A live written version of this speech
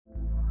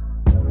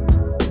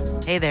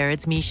Hey there,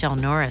 it's Michelle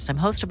Norris. I'm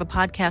host of a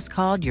podcast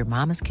called Your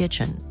Mama's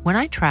Kitchen. When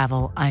I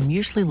travel, I'm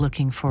usually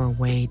looking for a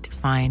way to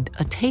find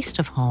a taste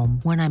of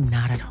home when I'm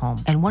not at home.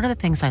 And one of the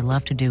things I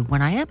love to do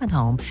when I am at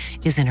home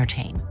is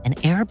entertain. And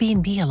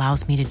Airbnb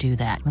allows me to do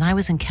that. When I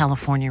was in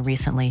California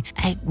recently,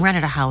 I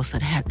rented a house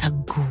that had a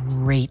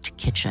great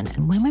kitchen.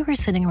 And when we were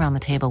sitting around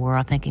the table, we were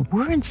all thinking,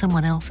 we're in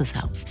someone else's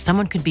house.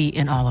 Someone could be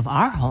in all of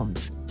our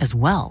homes as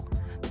well.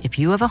 If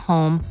you have a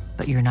home,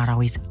 but you're not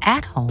always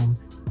at home,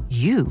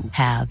 you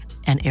have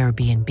an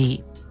Airbnb.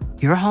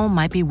 Your home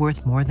might be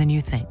worth more than you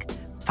think.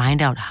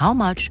 Find out how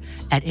much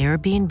at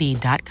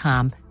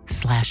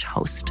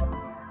airbnb.com/host.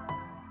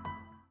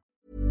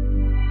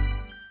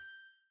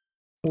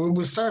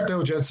 We'll start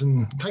now, gents,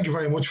 and thank you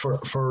very much for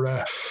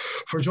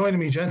joining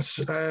me, gents.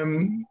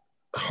 Hurling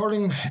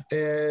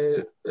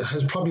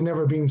has probably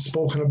never been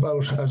spoken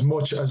about as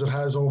much as it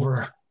has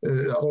over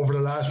the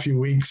last few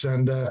weeks,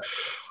 and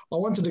I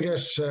wanted to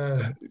get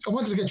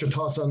your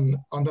thoughts on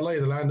the lay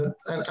of the land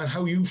and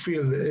how you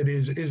feel it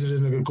is. Is it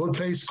in a good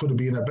place? Could it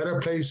be in a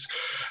better place?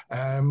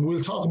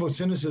 We'll talk about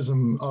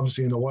cynicism,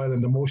 obviously, in a while,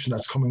 and the motion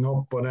that's coming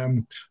up. But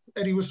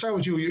Eddie, we'll start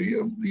with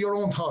you. Your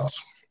own thoughts.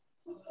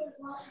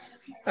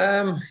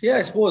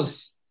 I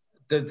suppose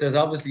there's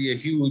obviously a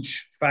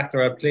huge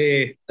factor at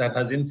play that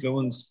has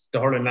influenced the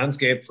hurling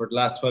landscape for the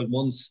last 12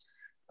 months.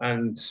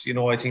 And,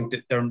 I think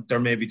that there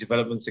may be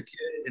developments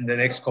in the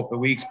next couple of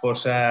weeks,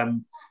 but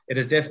it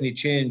has definitely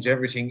changed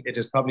everything. It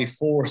has probably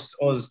forced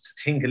us to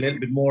think a little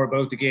bit more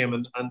about the game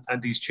and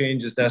these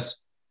changes that,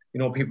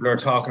 people are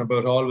talking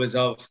about always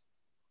of,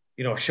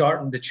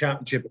 shorten the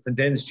championship, a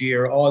condensed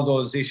year, all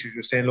those issues.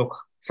 You're saying, look,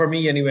 for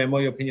me anyway, in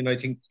my opinion, I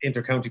think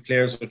inter-county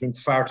players are doing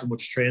far too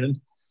much training.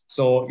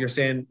 So you're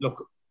saying,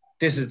 look,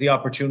 this is the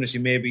opportunity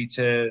maybe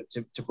to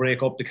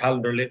break up the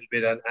calendar a little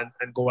bit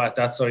and go at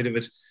that side of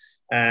it.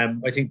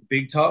 I think the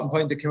big talking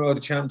point that came out of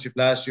the championship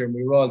last year, and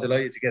we were all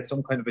delighted to get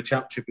some kind of a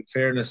championship in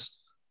fairness,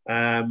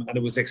 and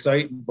it was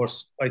exciting. But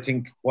I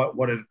think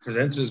what it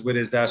presented us with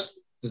is that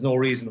there's no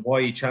reason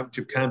why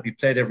championship can't be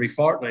played every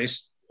fortnight.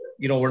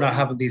 We're not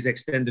having these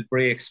extended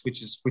breaks,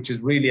 which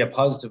is really a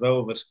positive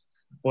out of it.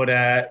 But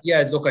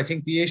look, I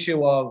think the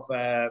issue of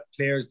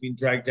players being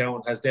dragged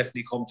down has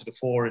definitely come to the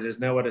fore. It is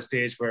now at a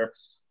stage where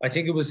I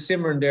think it was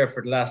simmering there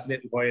for the last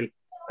little while.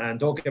 And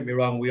don't get me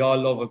wrong, we all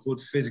love a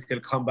good physical,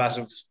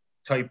 combative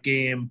type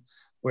game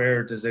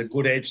where there's a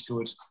good edge to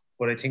it.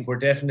 But I think we're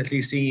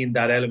definitely seeing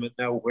that element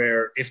now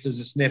where if there's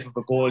a sniff of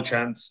a goal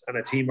chance and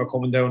a team are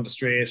coming down the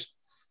straight,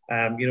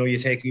 you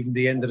take even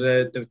the end of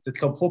the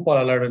club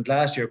football in Ireland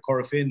last year,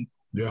 Corofin.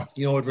 Yeah.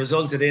 It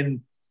resulted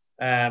in,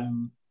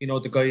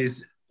 the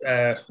guys,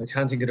 I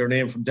can't think of their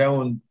name from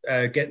down,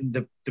 getting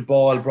the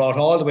ball brought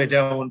all the way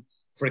down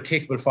for a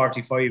kickable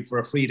 45 for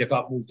a free that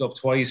got moved up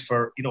twice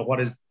for,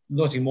 what is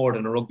nothing more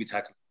than a rugby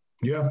tackle.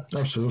 Yeah,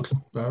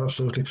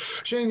 absolutely.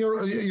 Shane,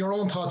 your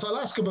own thoughts. I'll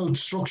ask about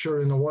structure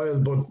in a while,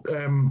 but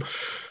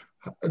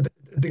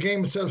the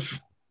game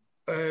itself,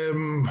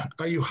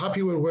 are you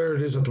happy with where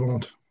it is at the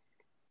moment?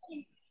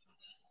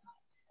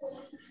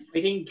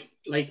 I think,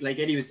 like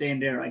Eddie was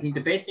saying there, I think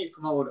the best thing to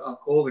come out of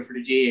COVID for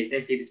the J is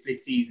definitely the split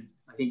season.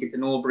 I think it's a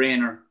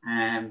no-brainer.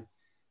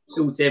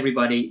 Suits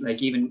everybody.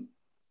 Like, even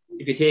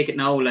if you take it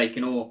now,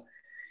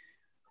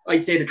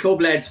 I'd say the club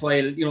lads,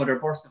 while, they're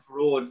bursting for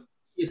road,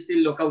 you still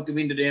look out the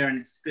window there and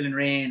it's spilling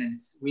rain and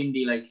it's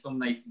windy. Like some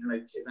nights,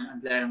 I'm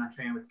glad I'm not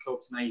training with the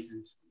club tonight.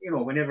 And,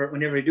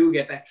 whenever you do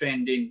get back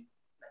trained in,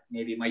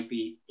 maybe it might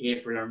be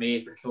April or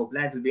May for the club,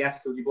 lads will be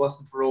absolutely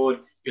busting for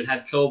road. You'll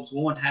have clubs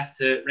won't have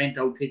to rent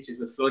out pitches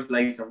with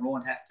floodlights or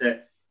won't have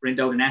to rent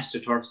out an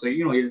AstroTurf. So,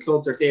 the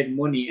clubs are saving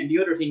money. And the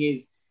other thing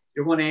is,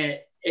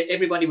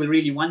 everybody will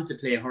really want to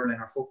play hurling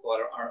or football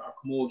or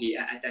camogie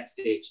at that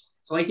stage.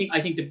 So I think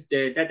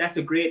that's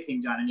a great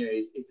thing, John, anyway,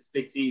 is the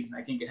split season.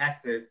 I think it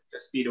has to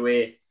just be the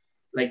way.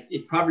 Like,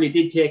 it probably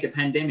did take a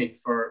pandemic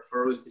for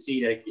us to see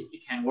that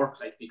it can work,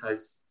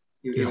 because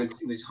it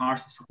was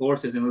horses for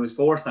courses and it was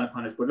forced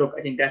upon us. But look,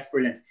 I think that's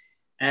brilliant.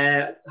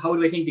 How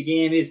do I think the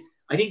game is?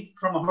 I think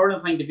from a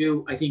hurling point of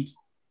view, I think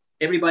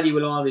everybody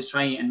will always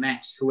try and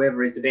match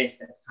whoever is the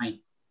best at the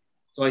time.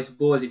 So I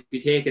suppose if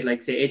you take it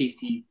like, say, Eddie's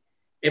team,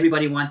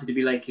 everybody wanted to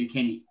be like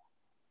Kilkenny.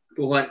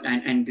 But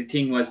and the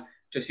thing was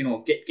just,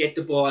 get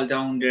the ball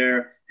down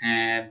there,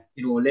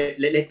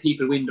 let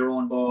people win their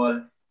own ball,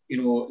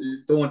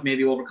 don't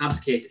maybe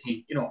overcomplicate the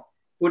thing,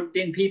 But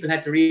then people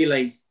had to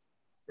realise,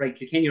 right,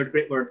 Kilkenny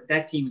were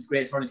that team's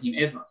greatest hurling team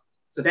ever.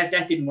 So that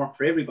didn't work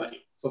for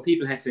everybody. So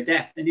people had to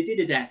adapt, and they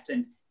did adapt,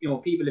 and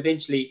people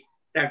eventually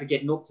started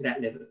getting up to that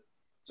level.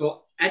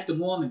 So at the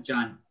moment,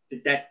 John,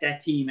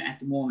 that team at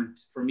the moment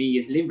for me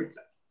is Limerick.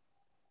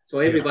 So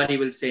everybody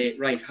will say,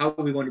 right, how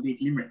are we going to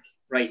beat Limerick?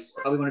 Right,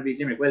 how are we going to beat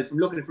Limerick? Well, from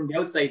looking at it from the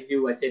outside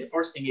view, I'd say the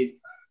first thing is,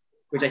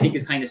 which I think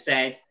is kind of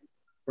sad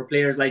for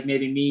players like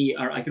maybe me,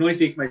 or I can only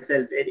speak for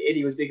myself.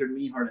 Eddie was bigger than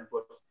me hurling,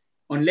 but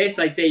unless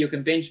I'd say you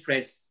can bench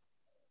press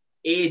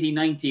 80,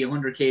 90,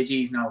 100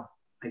 kgs now,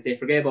 I'd say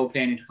forget about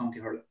playing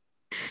inter-county hurling.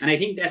 And I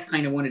think that's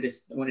kind of one of the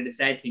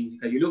sad things,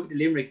 because you look at the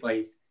Limerick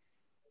boys,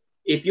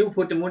 if you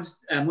put the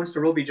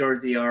Munster rugby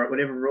jersey or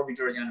whatever rugby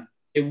jersey on them,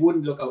 it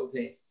wouldn't look out of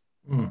place.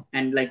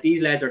 And like,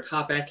 these lads are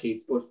top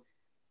athletes, but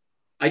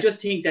I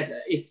just think that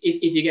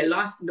if you get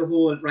lost in the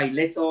whole, right,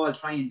 let's all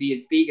try and be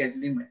as big as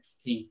Limerick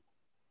thing,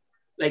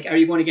 like, are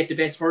you going to get the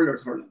best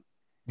hurlers hurling?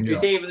 You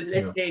say,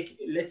 let's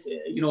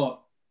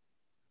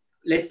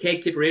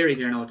take Tipperary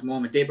there now at the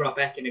moment. They brought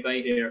back in a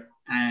guy there,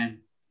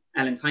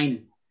 Alan Tynan,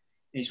 and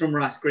he's from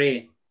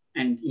Rossgrey.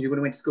 And he would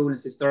have went to school in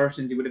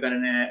Cistercians. He would have got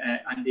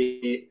on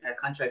the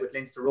contract with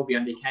Leinster Rugby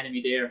on the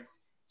academy there.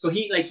 So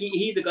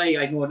he's a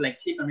guy I know, like,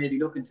 Tipper maybe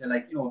looking to,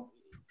 like,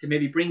 to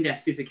maybe bring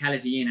that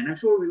physicality in. And I'm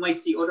sure we might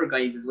see other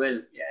guys as well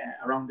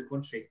around the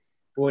country.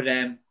 But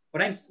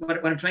what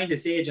I'm trying to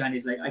say, John,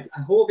 is, like,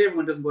 I hope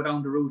everyone doesn't go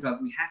down the route of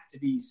we have to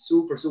be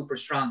super, super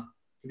strong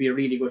to be a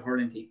really good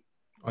hurling team.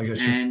 I guess.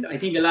 And I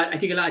think a lot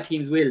of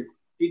teams will.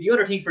 The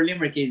other thing for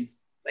Limerick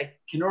is, like,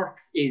 Kinnock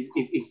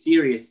is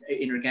serious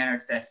in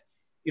regards that,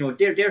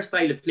 their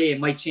style of play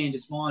might change a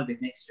small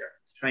bit next year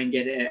to try and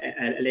get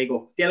a leg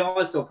up. They'll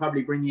also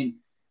probably bring in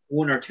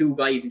one or two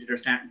guys into their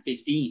starting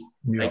 15.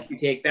 Yeah. Like, you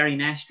take Barry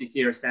Nash this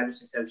year, established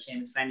himself,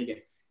 Seamus Flanagan.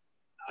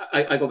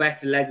 I go back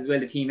to the lads as well,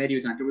 the team Eddie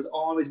was on. There was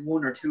always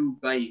one or two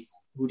guys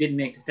who didn't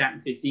make the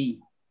starting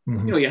 15.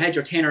 Mm-hmm. You had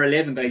your 10 or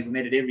 11 guys who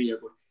made it every year,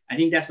 but I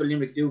think that's what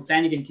Limerick do.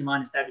 Flanagan came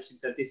on, established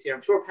himself this year.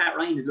 I'm sure Pat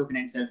Ryan is looking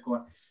at himself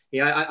going,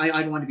 hey,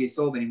 I don't want to be a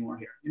sub anymore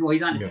here.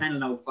 He's on the panel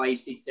now 5,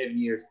 6, 7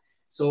 years.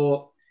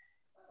 So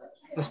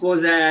I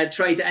suppose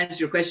try to answer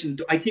your question.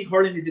 I think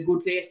hurling is a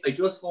good place. I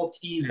just hope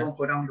teams don't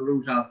go down the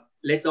route of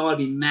let's all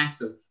be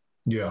massive,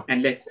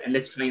 and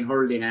let's try and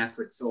hurl in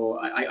after it. So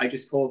I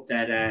just hope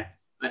that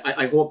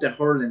I hope that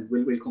hurling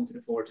will come to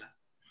the fore.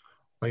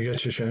 I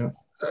get you, Shane.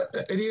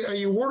 Eddie, are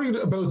you worried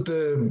about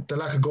the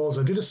lack of goals?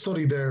 I did a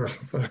study there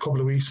a couple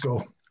of weeks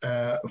ago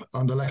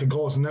on the lack of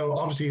goals. Now,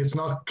 obviously, it's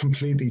not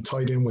completely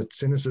tied in with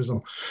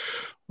cynicism,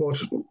 but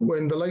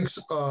when the likes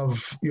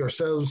of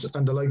yourselves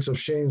and the likes of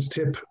Shane's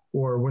Tip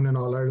were winning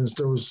All-Irelands,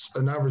 they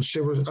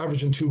were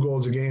averaging 2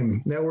 goals a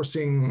game. Now we're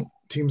seeing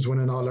teams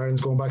winning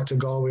All-Irelands, going back to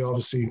Galway,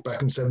 obviously,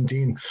 back in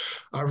 17,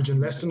 averaging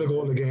less than a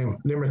goal a game.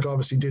 Limerick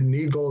obviously didn't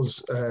need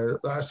goals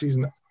last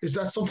season. Is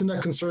that something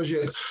that concerns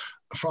you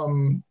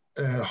from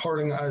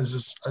hurling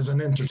as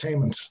an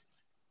entertainment,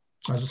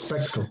 as a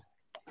spectacle?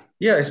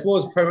 Yeah, I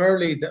suppose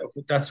primarily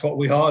that's what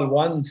we all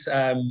want,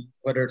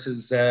 whether it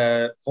is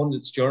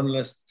pundits,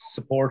 journalists,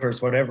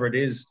 supporters, whatever it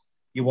is.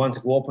 You want to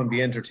go up and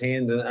be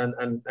entertained,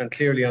 and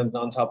clearly on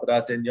top of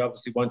that, then you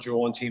obviously want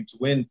your own team to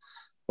win.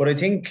 But I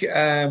think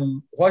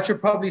what you're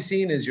probably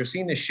seeing is you're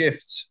seeing a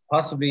shift,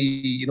 possibly,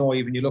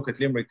 even you look at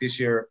Limerick this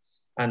year,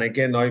 and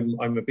again,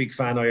 I'm a big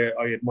fan.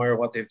 I admire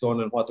what they've done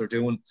and what they're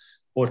doing.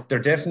 But there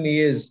definitely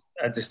is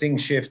a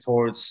distinct shift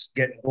towards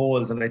getting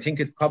goals. And I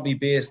think it's probably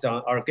based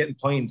on, or getting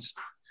points.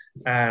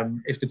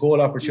 If the goal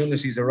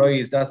opportunities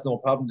arise, that's no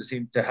problem. They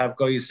seem to have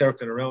guys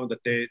circling around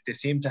that they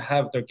seem to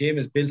have, their game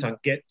is built on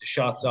getting the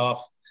shots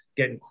off,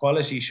 getting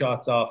quality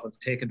shots off and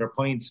taking their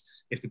points.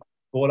 If the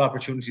goal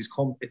opportunities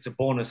come, it's a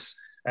bonus.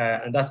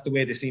 And that's the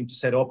way they seem to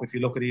set up. If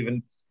you look at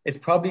even, it's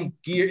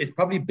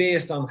probably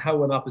based on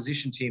how an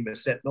opposition team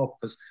is setting up.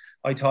 Because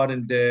I thought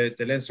in the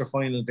Leinster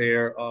final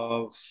there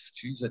of,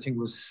 I think it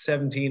was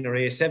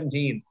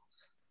 17,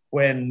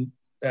 when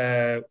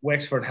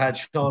Wexford had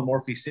Sean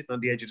Murphy sitting on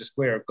the edge of the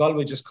square.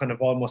 Galway just kind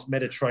of almost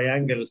made a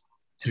triangle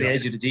to the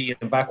edge of the D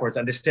and backwards,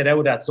 and they stayed out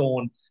of that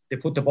zone. They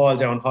put the ball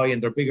down high,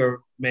 and their bigger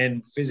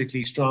men,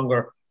 physically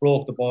stronger,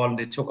 broke the ball and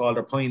they took all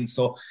their points.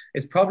 So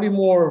it's probably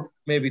more,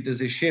 maybe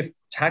there's a shift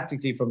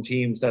tactically from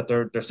teams that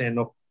they're saying,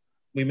 look,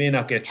 we may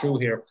not get through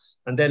here.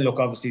 And then, look,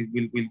 obviously,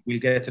 we'll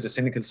get to the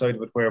cynical side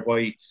of it,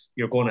 whereby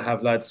you're going to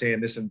have lads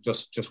saying, listen,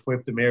 just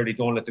whip them early,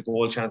 don't let the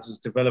goal chances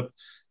develop.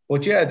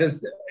 But yeah,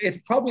 it's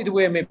probably the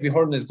way maybe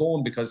hurling is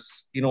going,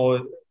 because,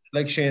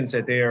 like Shane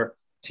said there,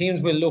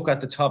 teams will look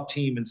at the top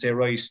team and say,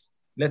 right,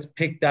 let's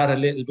pick that a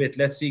little bit.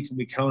 Let's see, can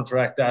we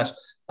counteract that?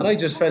 And I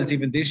just felt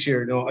even this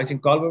year, I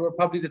think Galway were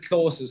probably the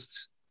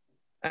closest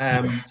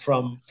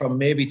from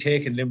maybe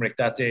taking Limerick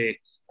that day.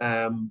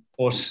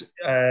 But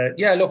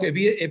look,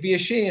 it'd be a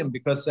shame,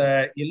 because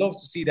you love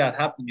to see that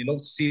happen. You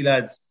love to see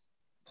lads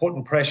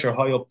putting pressure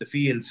high up the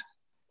field,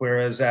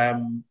 whereas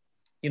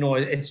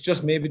it's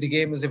just maybe the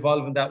game is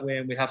evolving that way,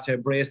 and we have to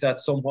embrace that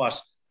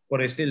somewhat.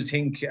 But I still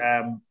think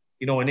an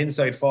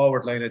inside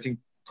forward line, I think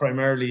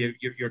primarily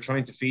you're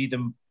trying to feed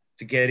them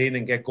to get in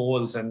and get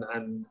goals, and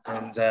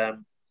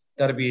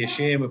that'd be a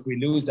shame if we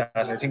lose that.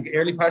 I think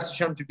early parts of the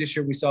championship this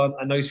year, we saw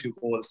a nice few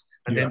goals,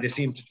 and then they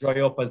seemed to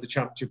dry up as the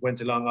championship went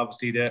along.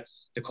 Obviously, the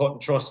cut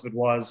and thrust of it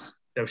was,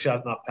 thou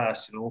shalt not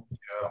pass, Yeah,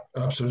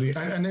 absolutely.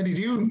 And Eddie,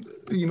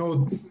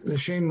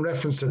 Shane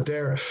referenced it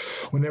there,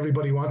 when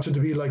everybody wanted to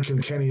be like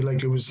Kilkenny,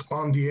 like it was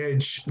on the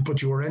edge,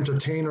 but you were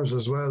entertainers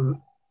as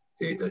well.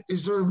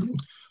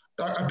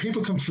 Are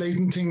people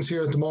conflating things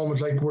here at the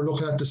moment? Like, we're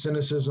looking at the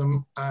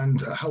cynicism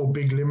and how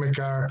big Limerick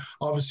are.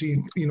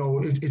 Obviously,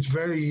 it's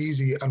very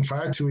easy, and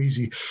far too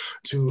easy,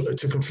 to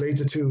conflate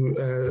the two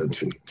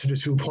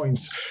 2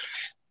 points.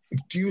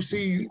 Do you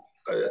see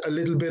a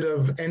little bit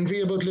of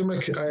envy about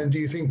Limerick? And do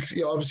you think,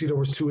 obviously there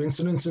was 2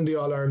 incidents in the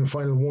All-Ireland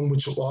final, one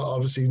which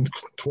obviously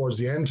towards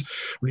the end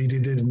really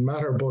didn't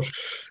matter, but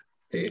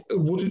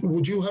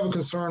would you have a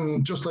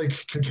concern, just like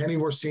Kilkenny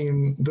were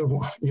seeing,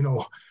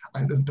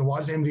 and there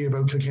was envy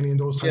about Kilkenny in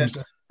those times,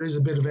 that there is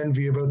a bit of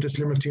envy about this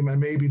Limerick team and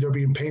maybe they're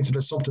being painted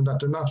as something that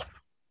they're not?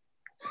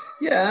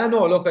 Yeah,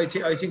 no, look, I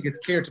think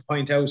it's clear to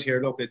point out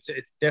here, look,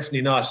 it's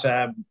definitely not,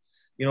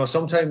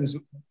 sometimes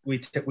we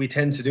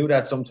tend to do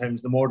that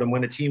sometimes, the more than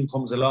when a team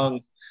comes along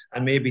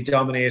and maybe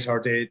dominate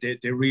or they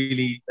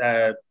really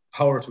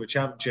power to a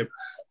championship.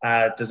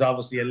 There's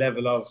obviously a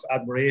level of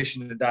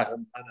admiration in that.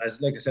 And as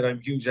like I said, I'm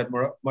a huge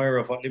admirer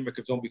of what Limerick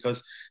have done,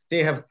 because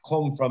they have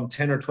come from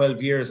 10 or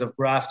 12 years of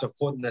graft of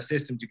putting a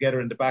system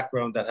together in the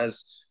background that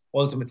has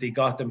ultimately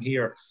got them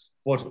here.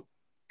 But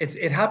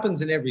it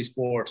happens in every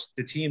sport.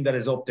 The team that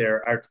is up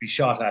there are to be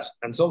shot at.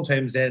 And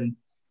sometimes then,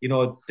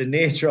 the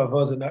nature of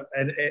us and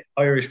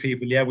Irish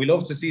people, we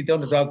love to see the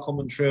underdog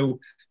coming through.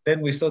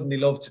 Then we suddenly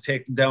love to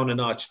take them down a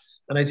notch.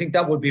 And I think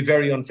that would be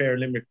very unfair in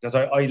Limerick, because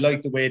I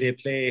like the way they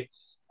play.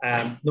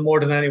 No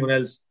more than anyone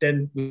else.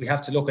 Then we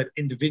have to look at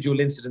individual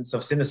incidents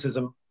of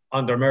cynicism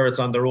on their merits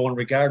on their own,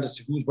 regardless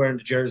of who's wearing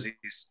the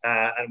jerseys.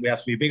 And we have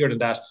to be bigger than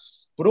that.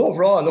 But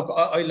overall, look,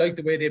 I like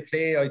the way they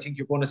play. I think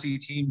you're going to see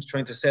teams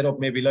trying to set up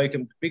maybe like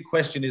them. The big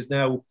question is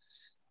now,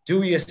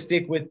 do you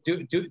stick with,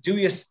 do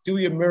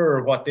you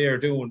mirror what they're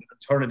doing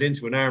and turn it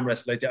into an arm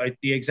wrestle? Like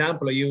the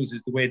example I use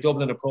is the way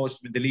Dublin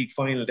approached them in the league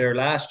final there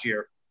last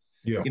year.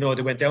 Yeah.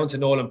 They went down to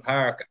Nolan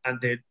Park and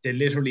they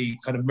literally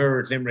kind of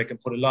mirrored Limerick and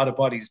put a lot of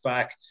bodies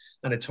back,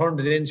 and it turned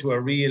it into a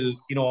real,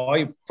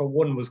 I, for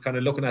one, was kind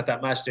of looking at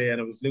that match day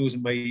and I was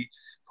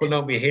pulling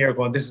out my hair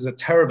going, this is a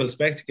terrible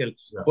spectacle.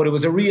 Yeah. But it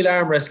was a real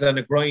arm wrestle and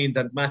a grind,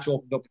 and match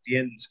opened up at the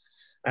end.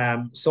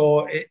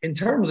 So in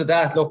terms of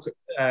that, look,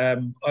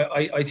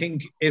 I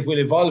think it will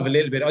evolve a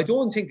little bit. I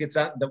don't think it's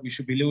that we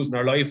should be losing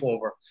our life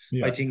over.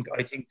 Yeah. I think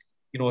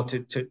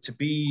to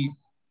be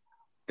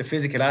the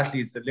physical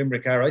athletes that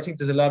Limerick are, I think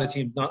there's a lot of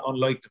teams not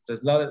unlike them.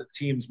 There's a lot of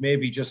teams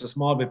maybe just a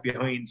small bit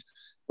behind,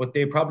 but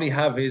they probably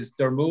have is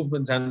their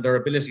movement and their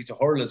ability to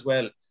hurl as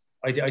well.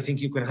 I think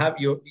you can have,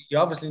 you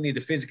obviously need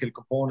the physical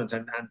component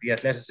and the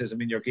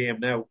athleticism in your game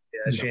now,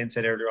 as Shane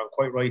said earlier on,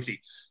 quite rightly.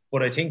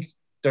 But I think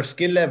their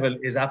skill level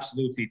is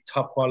absolutely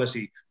top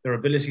quality. Their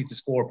ability to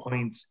score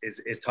points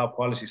is top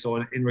quality. So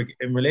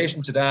in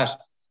relation to that,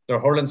 their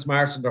hurling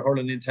smarts and their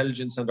hurling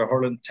intelligence and their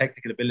hurling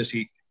technical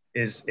ability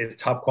is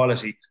top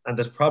quality. And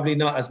there's probably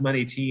not as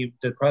many teams,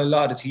 there's probably a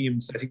lot of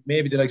teams, I think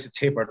maybe the likes of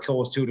Tip are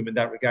close to them in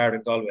that regard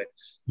in Galway.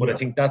 But I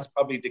think that's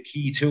probably the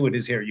key to it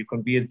is here. You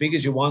can be as big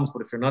as you want,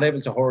 but if you're not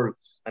able to hurl,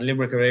 and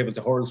Limerick are able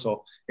to hurl,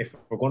 so if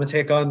we're going to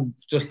take on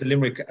just the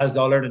Limerick as the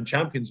All-Ireland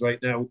champions right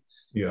now,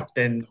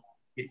 then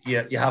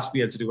you have to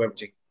be able to do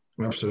everything.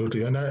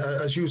 Absolutely. And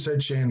as you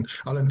said, Shane,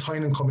 Alan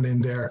Tynan coming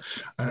in there,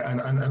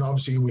 and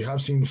obviously we have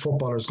seen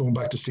footballers going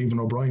back to Stephen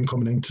O'Brien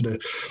coming into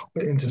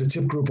the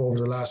Tip group over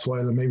the last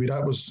while, and maybe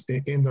that was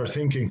in their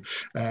thinking,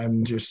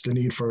 just the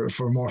need for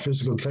more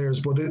physical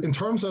players. But in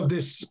terms of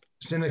this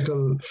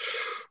cynical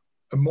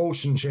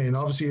emotion, Shane,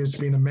 obviously it's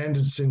been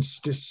amended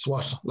since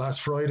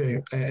last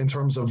Friday in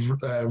terms of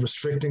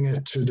restricting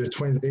it to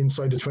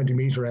inside the 20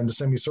 metre and the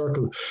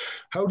semicircle.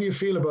 How do you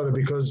feel about it?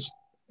 Because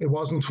it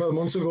wasn't 12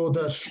 months ago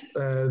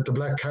that the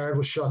black card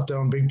was shot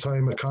down big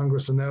time at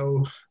Congress, and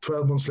now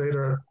 12 months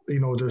later,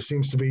 there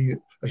seems to be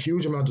a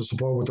huge amount of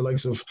support with the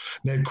likes of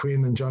Ned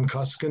Quinn and John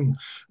Costigan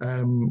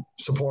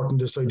supporting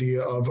this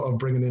idea of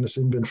bringing in a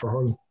sin bin for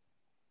hurling.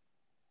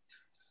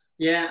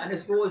 Yeah, and I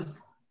suppose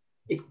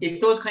it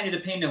does kind of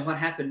depend on what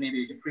happened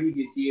maybe the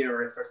previous year,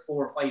 or if there's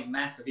 4 or 5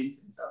 massive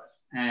incidents of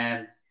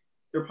it.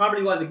 There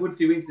probably was a good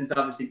few incidents,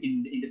 obviously,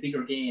 in the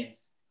bigger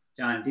games,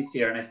 John, this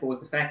year. And I suppose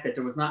the fact that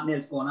there was nothing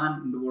else going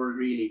on in the world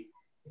really,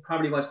 it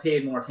probably was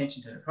paid more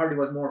attention to. It probably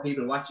was more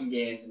people watching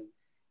games, and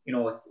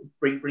it's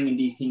bringing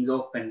these things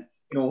up. And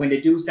when they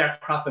do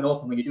start cropping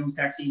up, and when you do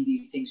start seeing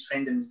these things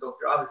trending and stuff,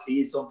 there obviously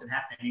is something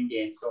happening in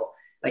games. So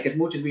like, as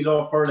much as we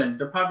love hurling,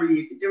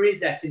 there is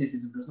that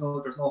cynicism. There's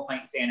no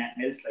point in saying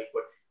anything else. Like,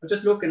 but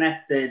just looking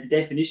at the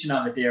definition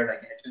of it there,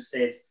 like it just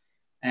said,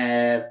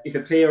 if a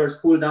player is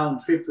pulled down,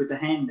 tripped with the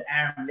hand,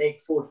 arm,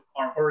 leg, foot,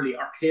 or hurley,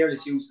 or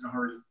careless use in a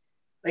hurley.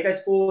 Like, I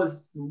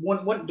suppose the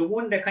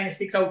one that kind of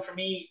sticks out for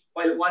me,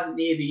 while it wasn't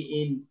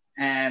maybe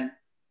in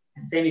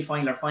a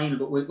semi-final or final,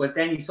 but was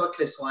Danny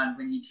Sutcliffe's one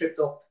when he tripped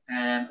up.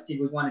 I think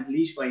it was one of the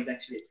Laois boys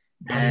actually.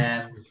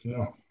 And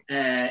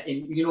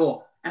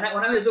when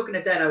I was looking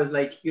at that, I was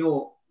like,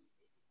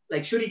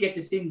 like, should he get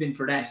the sin bin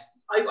for that?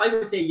 I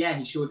would say yeah,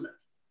 he should.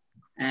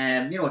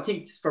 I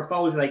think for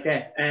fouls like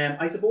that.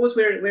 I suppose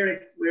where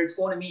it's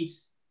going to meet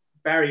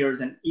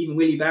barriers, and even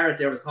Willie Barrett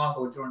there was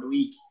talking about during the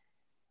week,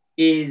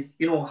 is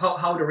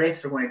how the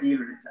refs are going to deal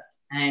with it.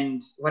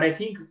 And what I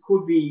think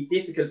could be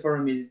difficult for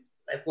him is,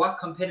 like, what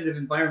competitive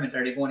environment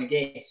are they going to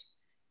get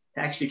to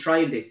actually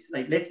trial this?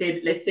 Like, let's say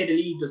the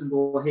league doesn't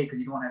go ahead because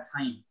you don't have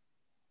time,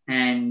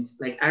 and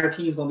like, our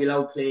team's going to be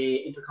allowed to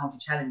play inter-county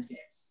challenge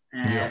games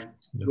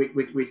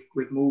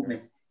with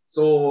movement.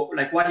 So,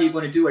 like, what are you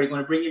going to do? Are you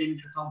going to bring it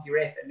into county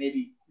ref and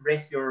maybe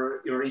ref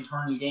your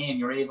internal game,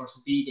 your A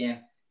versus B game?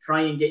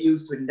 Try and get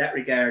used to it in that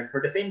regard.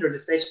 For defenders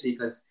especially,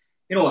 because,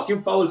 you know, if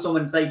you foul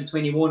someone inside the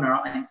 21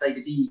 or inside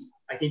the D,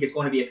 I think it's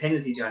going to be a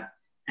penalty, John.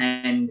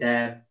 And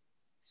then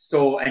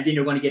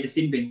you're going to get a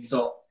sin bin.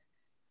 So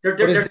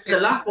there's a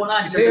lot going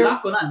on. There's a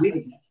lot going on with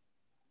it.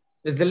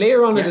 There's the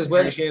layer on it as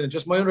well, Shane. And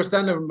just my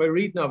understanding, my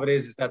reading of it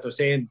is that they're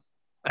saying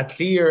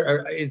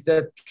is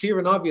that clear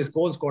and obvious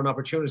goal scoring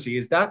opportunity.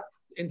 Is that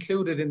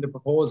included in the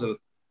proposal?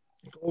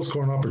 Goal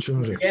scoring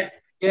opportunity.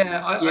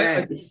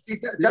 Yeah.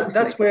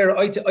 That's where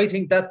I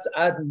think that's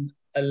adding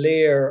a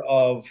layer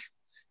of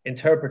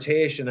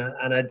interpretation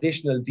and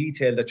additional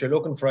detail that you're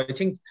looking for. I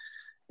think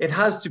it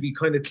has to be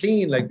kind of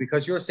clean, like,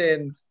 because you're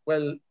saying,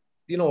 well,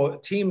 you know,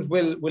 teams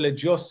will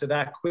adjust to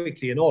that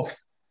quickly enough.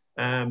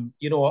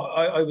 You know,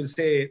 I would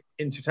say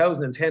in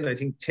 2010, I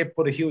think Tip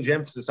put a huge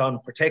emphasis on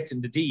protecting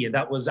the D, and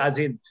that was as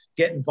in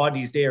getting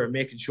bodies there and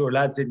making sure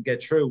lads didn't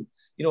get through.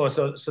 You know,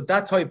 so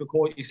that type of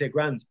quote, you say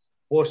grand.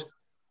 But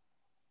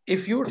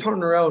if you were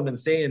turning around and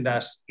saying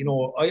that, you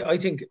know, I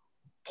think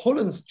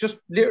Pullins just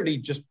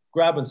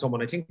grabbing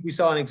someone. I think we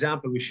saw an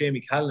example with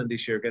Shamie Callan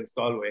this year against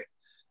Galway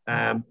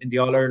in the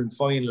All-Ireland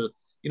final.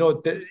 You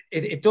know,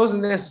 it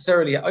doesn't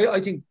necessarily, I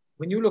think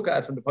when you look at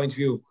it from the point of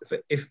view,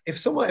 if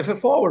a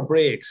forward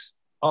breaks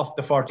off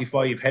the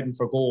 45 heading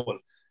for goal,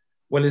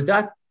 well, is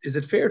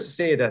it fair to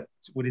say that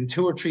within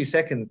 2 or 3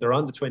 seconds, they're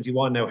on the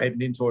 21 now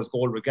heading in towards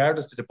goal,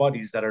 regardless to the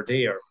bodies that are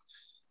there,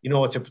 you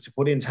know, to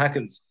put in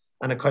tackles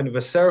and a kind of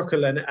a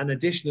circle and an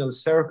additional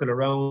circle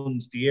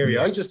around the area.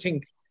 Yeah. I just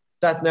think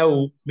that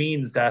now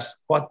means that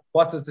what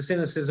does the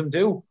cynicism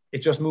do? It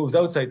just moves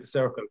outside the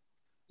circle.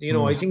 You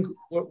know, I think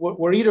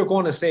we're either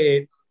going to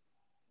say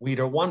we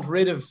either want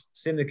rid of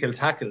cynical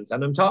tackles,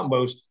 and I'm talking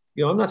about,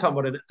 you know, I'm not talking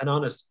about an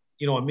honest,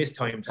 you know, a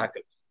mistimed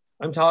tackle.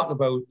 I'm talking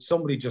about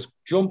somebody just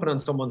jumping on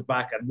someone's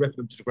back and ripping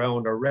them to the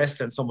ground, or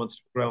wrestling someone to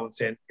the ground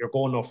saying, you're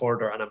going no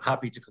further and I'm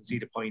happy to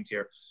concede a point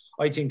here.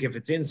 I think if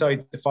it's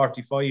inside the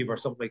 45 or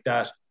something like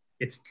that,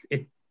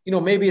 you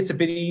know, maybe it's a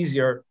bit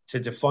easier to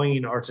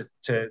define or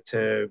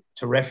to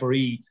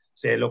referee,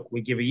 say, look,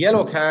 we give a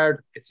yellow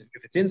card. If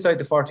it's inside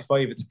the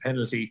 45, it's a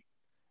penalty.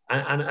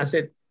 And I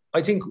said,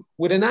 I think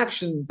with an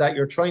action that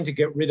you're trying to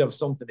get rid of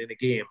something in a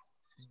game,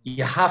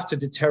 you have to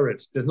deter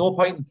it. There's no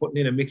point in putting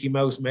in a Mickey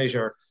Mouse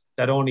measure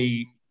that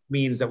only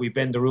means that we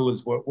bend the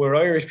rules. We're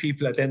Irish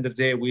people at the end of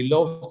the day. We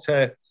love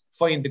to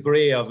find the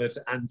grey of it,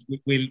 and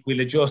we'll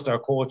adjust our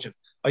coaching.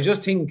 I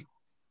just think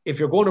if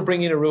you're going to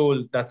bring in a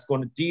rule that's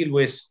going to deal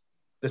with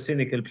the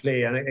cynical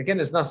play, and again,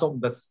 it's not something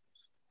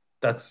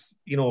that's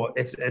you know,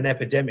 it's an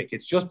epidemic.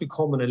 It's just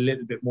becoming a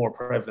little bit more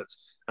prevalent.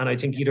 And I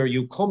think either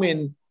you come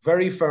in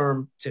very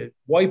firm to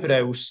wipe it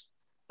out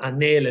and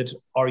nail it,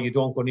 or you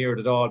don't go near it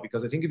at all.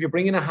 Because I think if you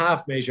bring in a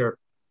half measure,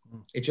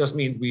 it just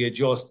means we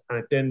adjust,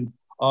 and then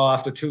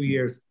after 2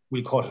 years,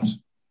 we'll cut it.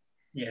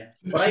 Yeah.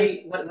 What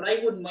I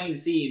wouldn't mind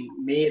seeing,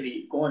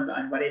 maybe, going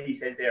on what Eddie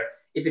said there,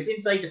 if it's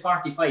inside the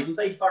 45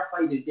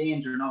 is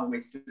danger now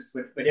with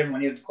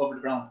everyone able to cover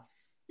the ground.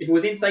 If it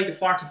was inside the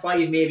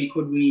 45, maybe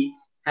could we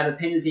have a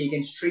penalty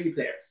against 3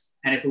 players?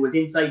 And if it was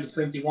inside the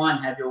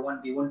 21, have your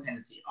 1v1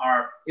 penalty?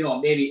 Or, you know,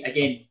 maybe,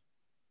 again,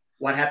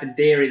 what happens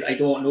there is, I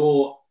don't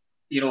know,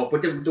 you know,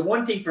 but the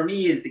one thing for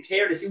me is the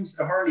careless use of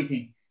the hurley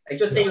thing. Like,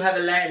 just say you have a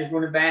lad who's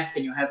running back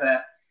and you have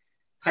a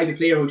type of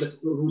player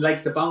who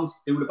likes to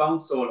do the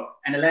bounce solo,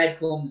 and a lad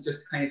comes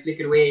just to kind of flick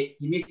it away,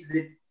 he misses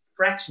it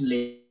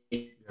fractionally.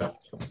 Yeah.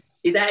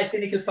 Is that a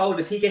cynical foul?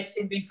 Does he get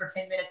sin bin for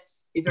 10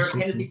 minutes? Is there a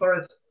penalty for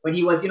it? When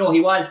he was,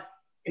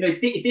 it's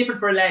different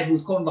for a lad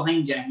who's coming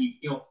behind you, and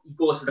he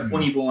goes for the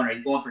funny bone, or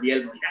he's going for the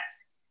elbow.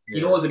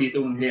 He knows what he's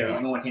doing there. Yeah.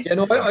 No attention.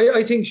 Yeah, no,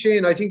 I think,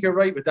 Shane, I think you're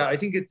right with that. I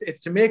think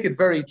it's to make it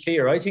very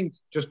clear. I think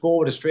just go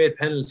with a straight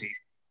penalty.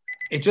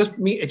 It just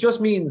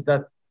means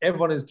that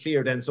everyone is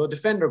clear then. So a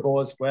defender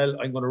goes, well,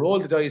 I'm going to roll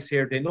the dice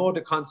here. They know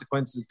the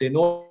consequences. They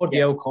know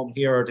the outcome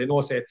here. Or they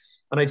know, say,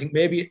 and I think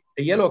maybe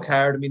a yellow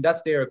card, I mean,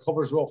 that's there. It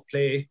covers rough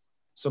play.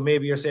 So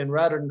maybe you're saying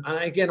rather than,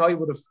 and again, I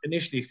would have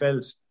initially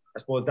felt, I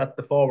suppose that's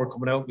the forward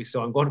coming out me.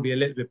 So I'm going to be a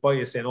little bit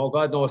biased saying, oh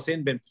God, no,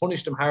 sin bin,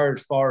 punish them hard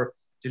for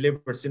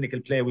deliberate cynical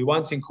play. We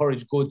want to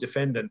encourage good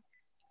defending.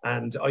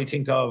 And I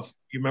think of,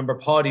 you remember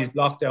Paddy's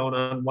lockdown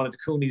on one of the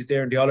Coonies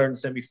there in the All-Ireland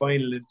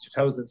semi-final in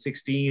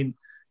 2016,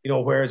 you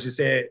know, whereas you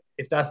say,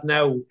 if that's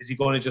now, is he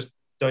going to just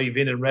dive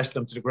in and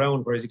wrestle him to the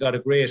ground, whereas he got a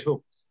great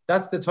hook?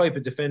 That's the type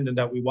of defending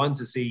that we want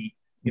to see.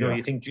 You know,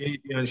 you think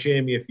and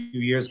Shamie a few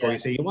years ago, you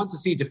say you want to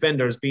see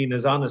defenders being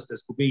as honest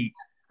as could be.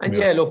 And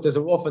look, there's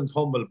a rough and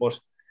tumble, but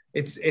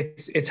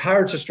it's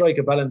hard to strike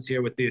a balance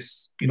here with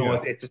this. You know,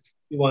 it's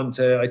you want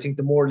to. I think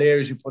the more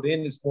layers you put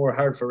in, it's more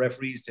hard for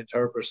referees to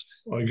interpret.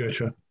 I get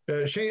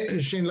you,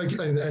 Shane. Like,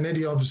 and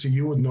Eddie, obviously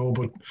you would know,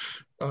 but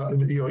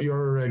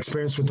your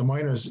experience with the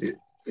minors.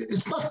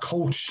 It's not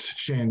coached,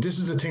 Shane. This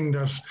is the thing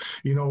that,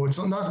 you know, it's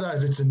not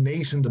that it's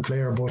innate in the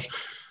player, but,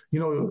 you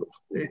know,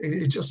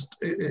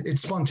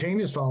 it's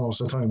spontaneous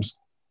almost at times.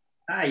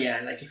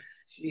 Like,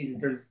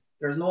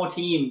 there's no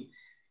team.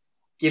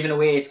 giving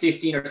away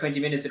 15 or 20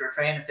 minutes of their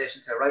training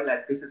session to, right,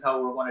 lads, this is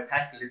how we're going to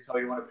tackle, this is how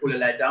you want to pull a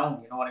lad down,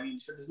 you know what I mean?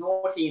 So there's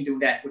no team doing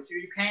that, but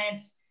you can't,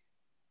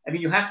 I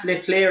mean, you have to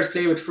let players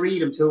play with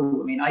freedom too.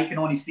 I mean, I can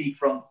only speak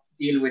from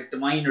dealing with the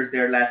minors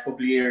there the last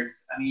couple of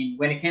years. I mean,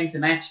 when it came to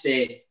match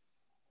day,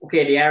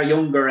 okay, they are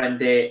younger and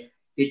they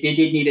did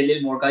need a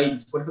little more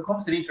guidance, but if it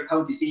comes to an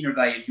inter-county senior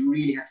guy, you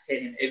really have to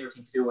tell him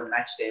everything to do on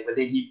match day, well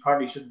then he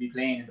probably shouldn't be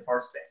playing in the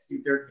first place.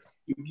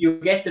 You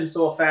get them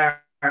so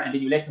far and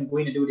then you let them go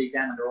in and do the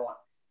exam on their own.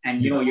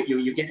 And, you know,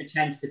 you get a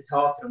chance to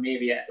talk to them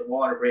maybe at the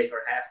water break or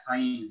half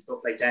time and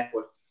stuff like that.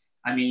 But,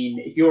 I mean,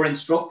 if you're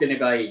instructing a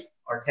guy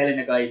or telling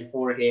a guy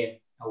before a game,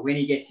 when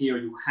he gets here,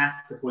 you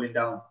have to pull him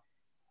down.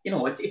 You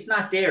know, it's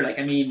not there. Like,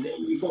 I mean,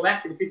 you go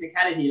back to the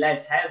physicality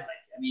lads have.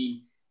 Like, I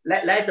mean,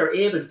 lads are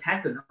able to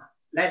tackle now.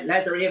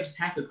 Lads are able to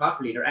tackle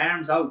properly. Their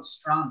arms out,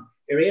 strong.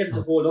 They're able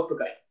to hold up a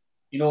guy.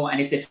 You know,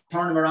 and if they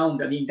turn him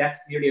around, I mean,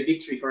 that's nearly a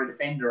victory for a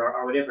defender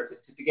or whatever.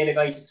 To get a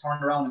guy to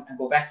turn around and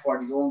go back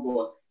towards his own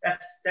goal,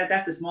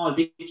 that's a small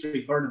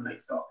victory for them.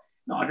 Like, so,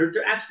 no,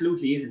 there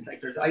absolutely isn't.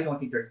 Like, I don't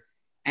think there's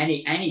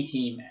any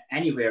team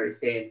anywhere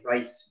is saying,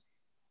 right,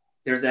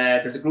 there's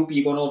a group of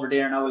you going over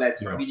there now,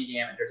 lads, for a mini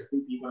game, and there's a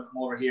group of you going to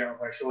come over here and I'm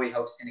going to show you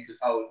how cynical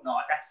foul. No,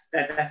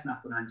 that's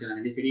not going on, John.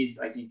 And if it is,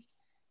 I think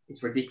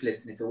it's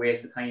ridiculous and it's a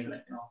waste of time.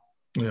 Like, you know.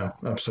 Yeah,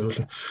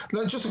 absolutely.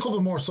 Now, just a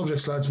couple more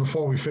subjects, lads,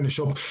 before we finish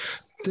up.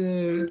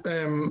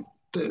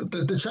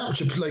 The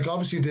championship, like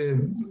obviously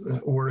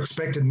we're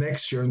expected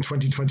next year in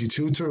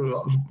 2022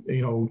 to,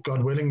 you know,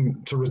 God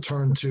willing, to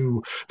return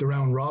to the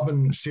round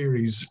robin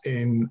series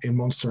in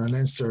Munster and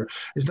Leinster.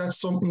 Is that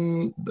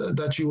something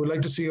that you would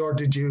like to see, or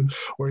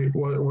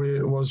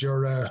was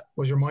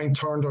your mind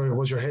turned, or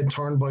was your head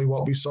turned by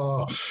what we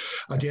saw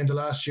at the end of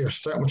last year?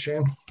 Starting with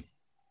Shane.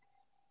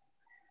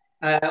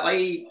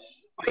 I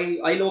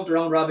loved the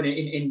round robin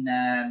in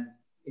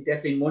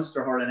definitely in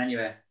Munster hurling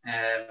anyway.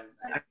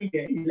 I think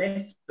in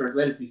Leinster as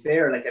well, to be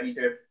fair, like, I mean,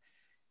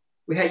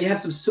 you have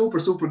some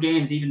super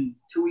games even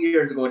 2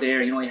 years ago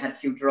there. You know, you had a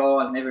few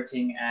draws and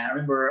everything. I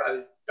remember I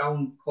was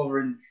down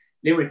covering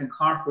Limerick and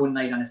Cork one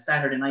night on a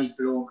Saturday night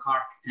below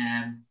Cork.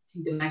 I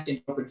think the match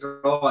ended up a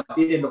draw. It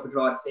did end up a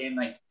draw the same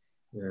night.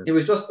 Yeah. It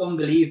was just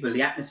unbelievable,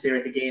 the atmosphere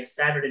at the game.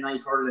 Saturday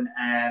night hurling,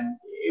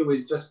 it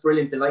was just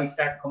brilliant. The lights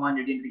started to come on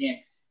at the end of the game.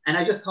 And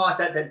I just thought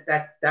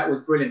that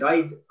was brilliant.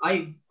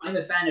 I'm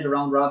a fan of the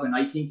round robin.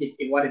 I think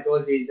what it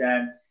does is,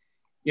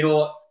 you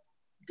know,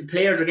 the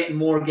players are getting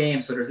more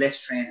games, so there's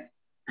less training.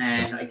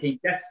 And I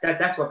think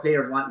that's what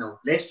players want now.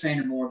 Less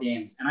training, more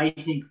games. And I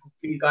think,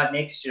 please God,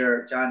 next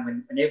year, John,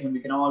 when we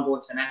can all go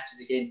to the matches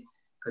again,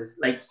 because,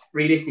 like,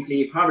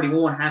 realistically, it probably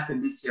won't happen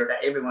this year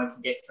that everyone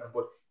can get to them.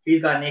 But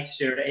please God,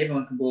 next year that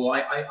everyone can go.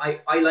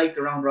 I like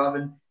the round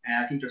robin.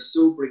 I think there's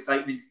super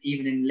excitement,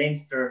 even in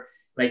Leinster.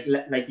 Like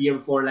the year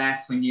before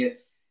last, when you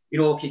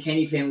know,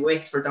 Kilkenny playing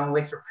Wexford down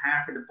Wexford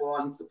Park, and the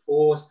ball hits the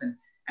post,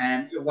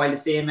 and while the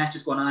same match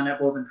is going on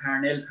above in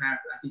Parnell Park,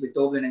 I think with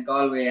Dublin and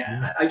Galway,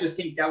 I just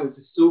think that was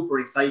a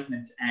super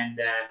excitement, and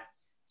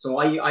so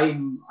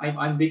I'm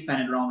a big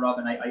fan of the round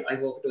robin. I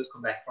hope it does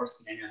come back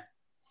personally anyway.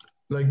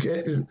 Like,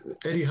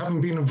 Eddie,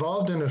 having been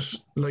involved in it,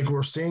 like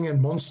we're seeing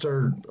in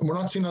Munster, we're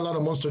not seeing a lot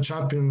of Munster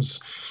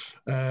champions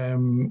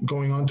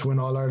going on to win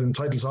All-Ireland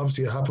titles.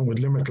 Obviously it happened with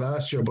Limerick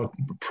last year, but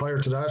prior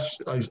to that,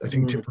 I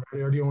think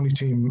Tipperary are the only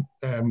team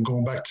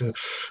going back to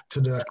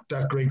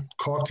that great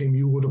Cork team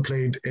you would have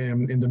played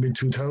in the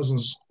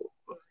mid-2000s.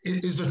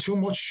 Is there too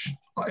much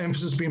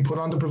emphasis being put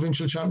on the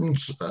provincial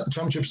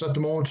championships at the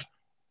moment?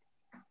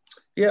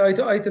 Yeah, I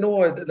don't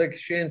know. Like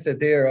Shane said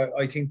there,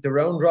 I think the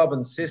round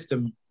robin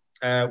system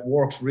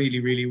works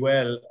really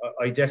well.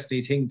 I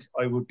definitely think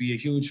I would be a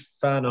huge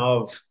fan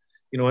of.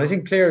 You know, I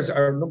think players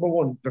are, number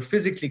one, they're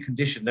physically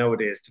conditioned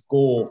nowadays to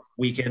go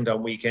weekend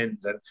on weekend.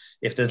 And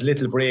if there's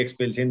little breaks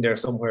built in there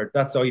somewhere,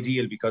 that's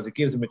ideal because it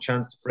gives them a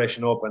chance to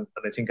freshen up. And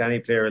I think any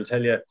player will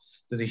tell you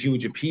there's a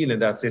huge appeal in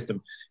that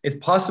system. It's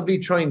possibly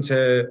trying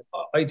to,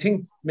 I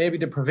think maybe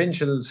the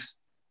provincials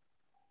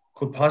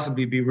could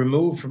possibly be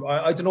removed from,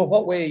 I don't know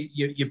what way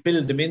you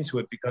build them into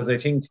it, because I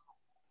think,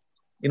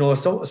 you know,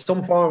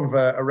 some form of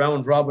a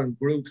round robin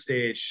group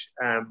stage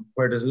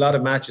where there's a lot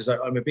of matches.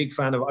 I'm a big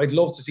fan of. I'd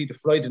love to see the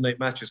Friday night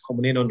matches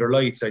coming in under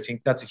lights. I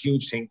think that's a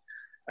huge thing.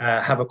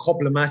 Have a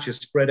couple of matches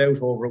spread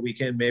out over a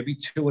weekend, maybe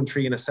 2 and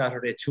 3 on a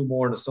Saturday, 2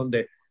 more on a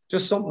Sunday,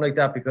 just something like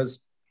that,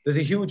 because there's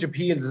a huge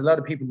appeal. There's a lot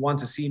of people want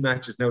to see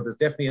matches now. There's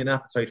definitely an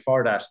appetite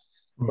for that.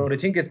 But I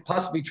think it's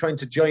possibly trying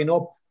to join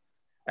up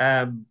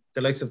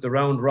the likes of the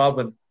round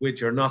robin with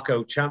your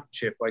knockout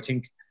championship. I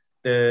think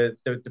the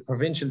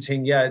provincial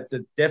thing,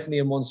 definitely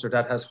in Munster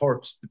that has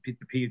hurt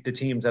the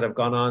teams that have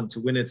gone on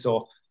to win it.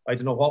 So I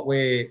don't know what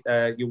way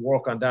you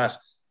work on that.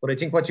 But I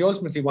think what you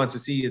ultimately want to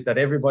see is that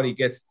everybody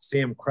gets the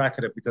same crack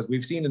at it, because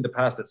we've seen in the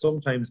past that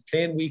sometimes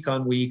playing week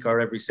on week or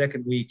every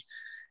second week,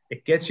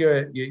 it gets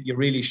you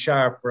really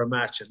sharp for a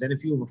match. And then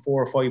if you have a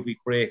 4 or 5 week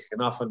break, it can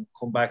often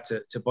come back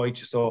to bite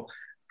you. So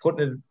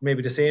putting it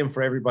maybe the same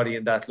for everybody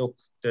in that, look,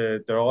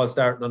 they're all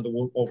starting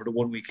on over the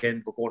 1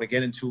 weekend. We're going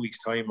again in 2 weeks'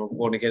 time, or we're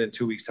going again in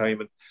 2 weeks'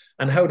 time.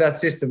 And how that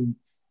system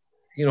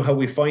how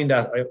we find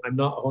that, I'm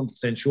not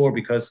 100% sure,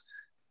 because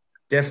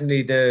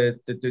definitely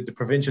the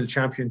provincial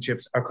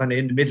championships are kind of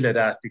in the middle of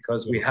that,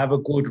 because we have a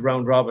good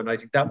round robin. I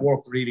think that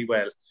worked really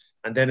well.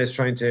 And then it's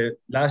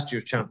last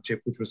year's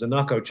championship, which was a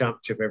knockout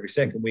championship every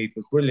second week,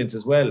 was brilliant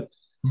as well.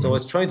 So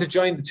it's trying to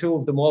join the two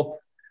of them up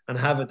and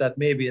have it that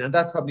maybe, and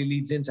that probably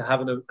leads into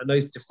having a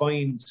nice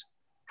defined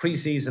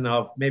pre-season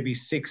of maybe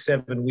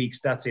 6-7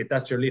 weeks. That's it.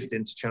 That's your lift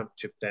into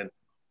championship then.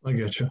 I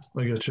get you.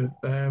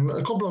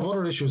 A couple of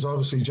other issues,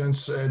 obviously,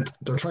 gents.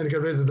 They're trying to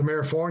get rid of the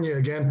Mayor Fornia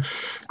again.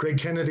 Greg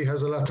Kennedy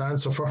has a lot to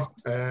answer for.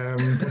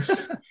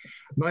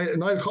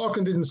 Niall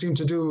Corcoran didn't seem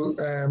to do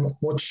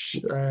much,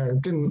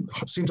 didn't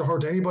seem to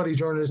hurt anybody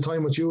during his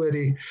time with you,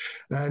 Eddie.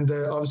 And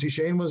obviously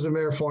Shane was the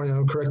Mayor Fornia.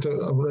 I'm correct,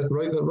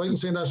 right in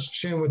saying that,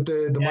 Shane, with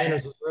the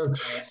minors as well.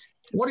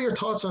 What are your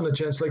thoughts on it,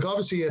 gents? Like,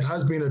 obviously it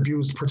has been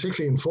abused,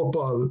 particularly in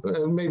football,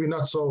 and maybe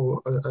not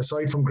so,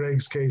 aside from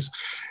Greg's case,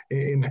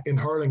 in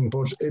hurling,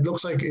 but it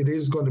looks like it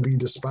is going to be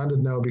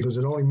disbanded now, because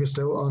it only missed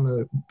out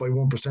on it by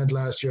 1%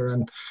 last year,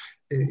 and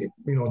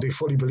they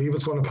fully believe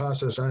it's going to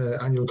pass at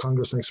annual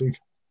Congress next week.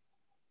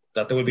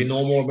 That there will be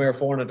no more Mayor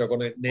Fornia, they're going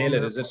to nail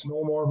it, is it?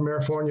 No more Mayor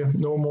Fornia,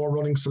 no more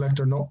running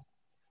selector, no.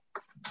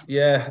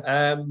 Yeah,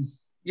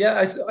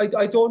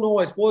 I don't know.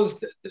 I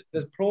suppose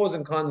there's pros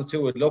and cons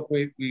to it. Look,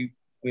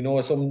 we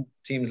know some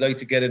teams like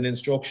to get an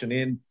instruction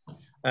in.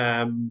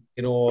 I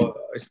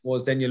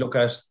suppose then you look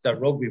at that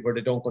rugby where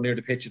they don't go near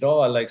the pitch at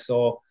all.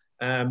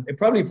 It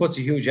probably puts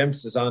a huge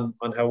emphasis on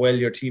how well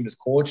your team is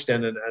coached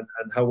then, and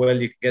how well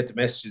you can get the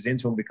messages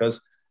into them, because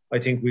I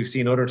think we've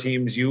seen other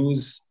teams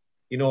use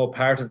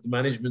part of the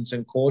management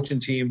and coaching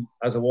team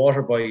as a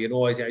water boy.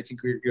 I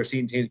think you're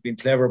seeing teams being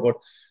clever, but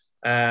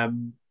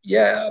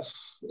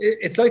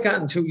it's like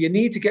that too. You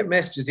need to get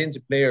messages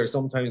into players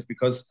sometimes,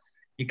 because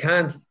you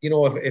can't,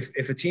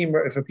 if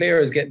a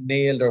player is getting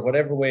nailed or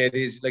whatever way it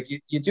is, like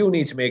you do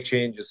need to make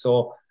changes.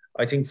 So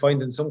I think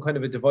finding some kind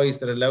of a device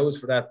that allows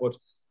for that. But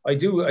I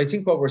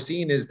think what we're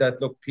seeing is that,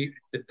 look,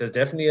 there's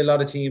definitely a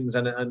lot of teams,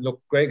 and look,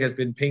 Greg has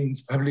been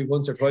pinged probably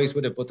once or twice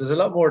with it, but there's a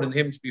lot more than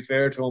him, to be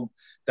fair to him,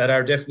 that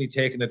are definitely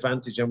taking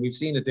advantage. And we've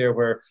seen it there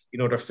where,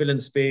 they're filling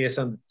space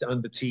on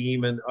the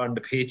team and on the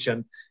pitch,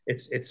 and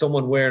it's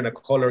someone wearing a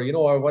colour,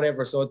 or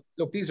whatever. So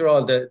look, these are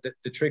all the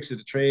tricks of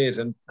the trade,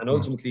 and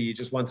ultimately you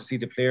just want to see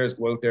the players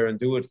go out there and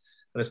do it.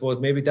 And I suppose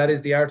maybe that is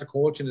the art of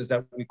coaching, is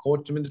that we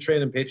coach them in the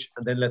training pitch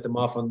and then let them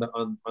off on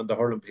the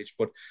hurling pitch.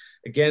 But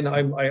again,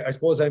 I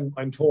suppose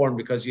I'm torn,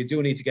 because you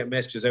do need to get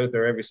messages out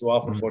there every so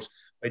often. But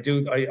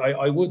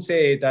I would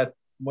say that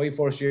my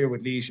first year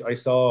with Laois, I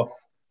saw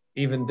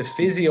even the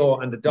physio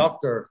and the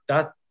doctor,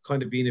 that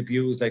kind of being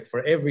abused. Like,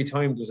 for every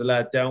time there was a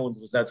lad down,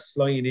 there was lads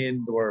flying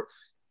in, they were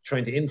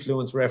trying to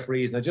influence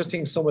referees. And I just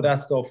think some of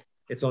that stuff,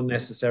 it's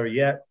unnecessary.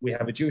 Yeah, we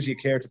have a duty of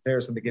care to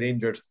players when they get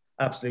injured.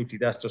 Absolutely,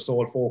 that's their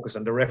sole focus,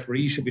 and the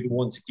referee should be the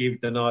one to give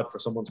the nod for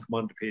someone to come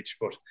on the pitch.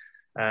 But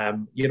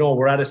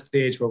we're at a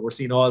stage where we're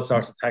seeing all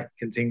sorts of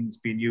tactical things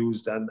being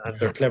used, and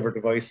they're clever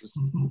devices.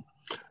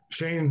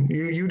 Shane,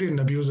 you didn't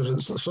abuse it.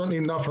 It's certainly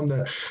not from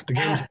the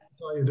games I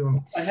saw you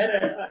doing.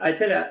 I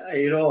tell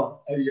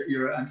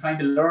you, I'm trying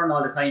to learn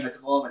all the time at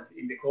the moment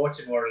in the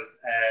coaching world,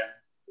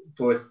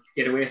 but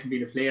get away from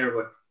being a player.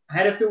 But I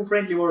had a few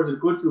friendly words with a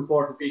good few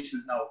fourth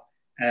officials now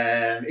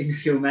in a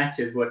few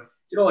matches, but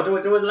there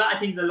was a lot of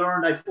things I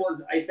learned. I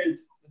suppose I felt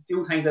a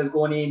few times I was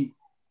going in,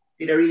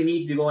 did I really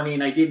need to be going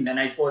in? I didn't, and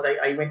I suppose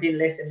I went in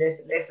less and less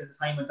as the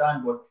time went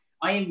on. But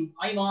I'm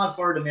all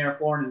for the Mayor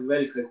Fornas as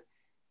well, because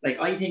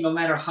I think no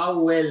matter how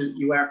well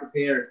you are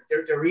prepared,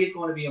 there is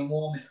going to be a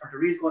moment, or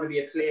there is going to be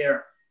a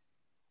player,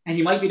 and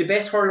he might be the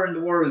best hurler in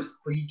the world,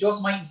 but he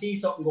just mightn't see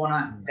something going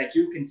on that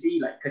you can see,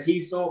 because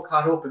he's so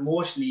caught up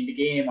emotionally in the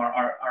game, or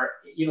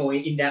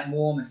in that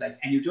moment,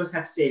 and you just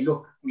have to say,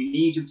 look, we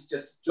need you to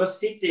just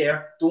sit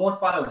there, don't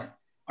follow him,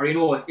 or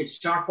it's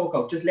sharp hook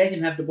out, just let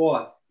him have the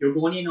ball. You're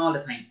going in all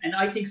the time. And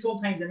I think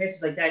sometimes a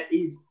message like that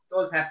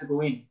does have to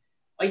go in.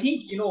 I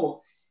think,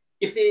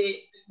 if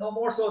they, no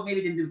more so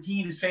maybe than the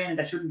teams training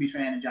that shouldn't be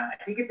training, John,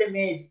 I think if they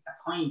made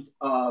a point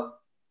of,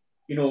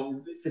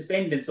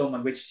 suspending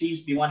someone, which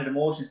seems to be one of the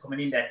motions coming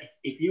in, that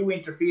if you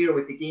interfere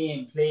with the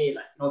game play,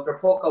 if they're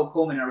puck out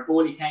coming, or a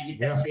goalie can't hit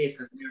that space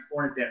because the Mayor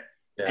Forna is there.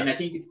 Yeah. And I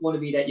think it's going to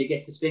be that you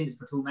get suspended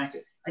for 2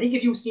 matches. I think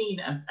if you've seen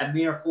a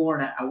Mayor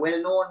Forna, a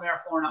well-known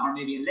Mayor Forna, or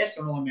maybe a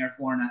lesser-known Mayor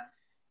Forna,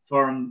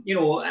 from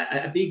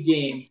a big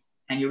game,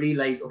 and you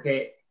realise,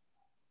 okay,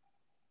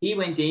 he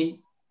went in,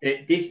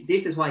 this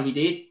is what he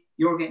did,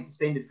 you're getting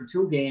suspended for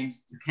 2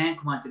 games, you can't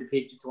come onto the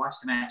pitch to watch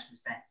the match from the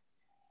stand.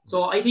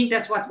 So I think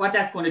that's what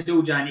that's going to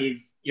do, John,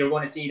 is you're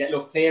going to see that,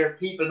 look,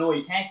 people know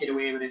you can't get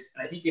away with it.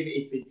 And I think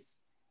if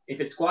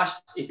it's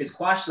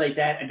squashed like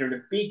that, and there's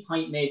a big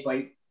point made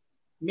by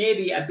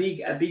maybe a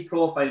big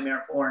profile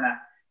Mayor Forna,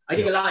 I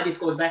think a lot of this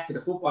goes back to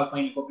the football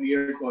final a couple of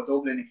years ago,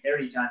 Dublin and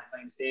Kerry, John, if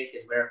I'm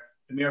mistaken, where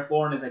the Mayor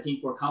Fornas, I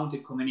think, were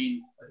counted coming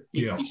in, was it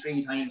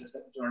 63 times or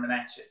something during the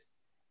matches.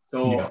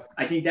 So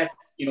I think that's,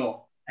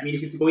 I mean,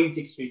 if you have to go in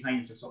 63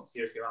 times or something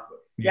seriously wrong, but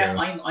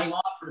I'm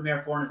all for the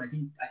Mayor Fornas. I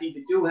think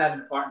they do have an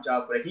important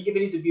job, but I think if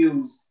it is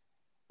abused,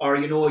 or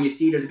you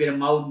see there's a bit of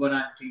mouth going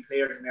on between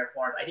players and their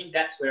forwards. I think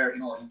that's where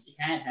you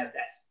can't have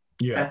that.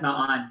 Yeah. That's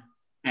not on,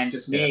 and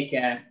just make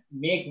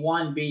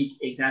one big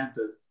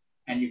example,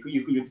 and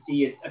you'd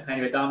see a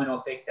kind of a domino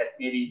effect that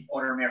maybe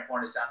other Mayor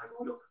foreigners down the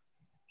go, look,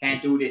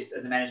 can't do this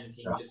as a management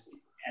team. Just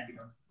can't be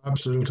done.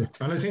 Absolutely,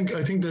 and I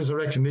think there's a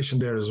recognition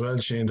there as well,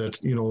 Shane, that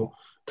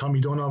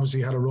Tommy Dunn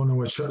obviously had a run-in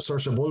with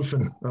Saoirse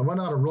Wolfen. Well,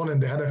 not a run-in,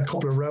 they had a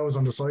couple of rows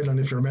on the sideline,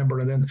 if you remember,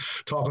 and then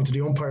talking to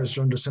the umpires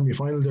during the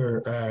semi-final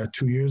there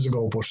 2 years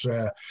ago. But,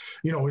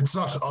 it's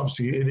not,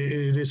 obviously,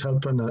 it is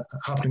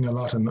happening a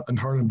lot in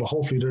hurling, but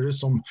hopefully there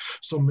is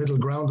some middle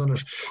ground on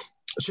it.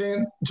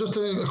 Shane, just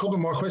a couple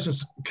more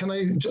questions. Can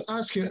I just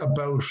ask you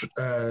about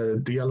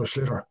the Yellow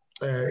Schlitter?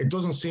 It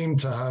doesn't seem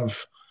to have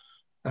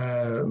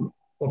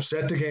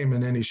upset the game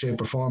in any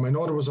shape or form. I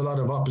know there was a lot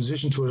of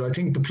opposition to it. I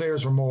think the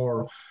players were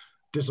more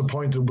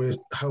disappointed with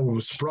how it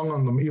was sprung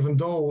on them, even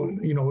though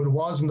it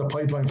was in the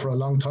pipeline for a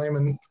long time.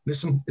 And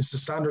listen, it's the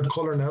standard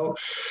colour now.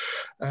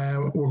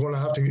 We're going to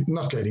have to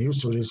not get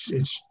used to it.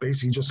 It's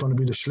basically just going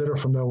to be the Schlitter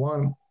from now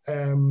on.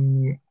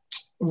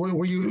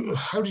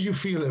 How did you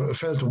feel it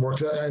felt to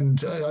work?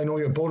 And I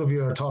know both of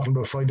you are talking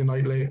about Friday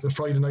night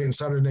and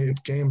Saturday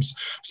night games.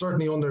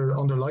 Certainly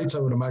under lights, I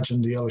would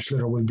imagine the Yellow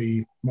Schlitter will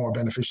be more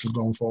beneficial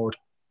going forward.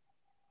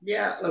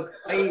 Yeah, look,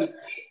 I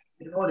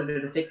don't know that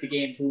it affect the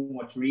game too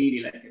much,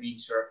 really.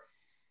 Sure.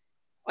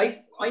 I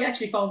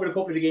actually found with a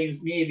couple of the games,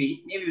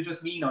 maybe it was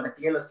just me, that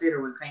the Yellow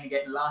Schlitter was kind of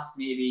getting lost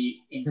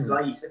maybe in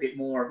flight a bit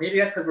more. Maybe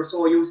that's because we're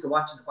so used to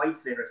watching the white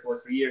Schlitter, I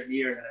suppose, for years and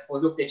years. And I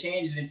suppose, look, they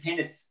changed it in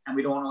tennis and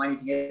we don't know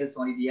anything else,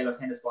 only the yellow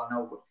tennis ball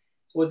now. But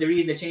I suppose the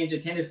reason they changed the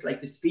tennis,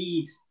 like the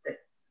speed that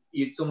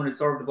someone who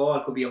served the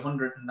ball could be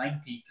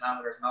 190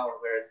 kilometers an hour,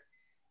 whereas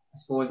I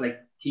suppose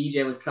like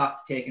TJ was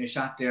clocked taking a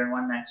shot there in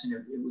one match and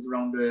it was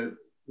around the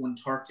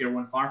 130 or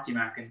 140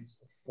 mark, and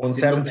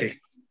 170.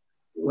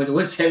 Was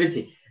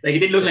 170. Like, it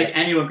didn't look like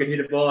anyone could hit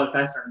a ball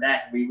faster than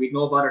that. We'd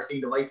no bother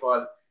seeing the white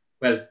ball.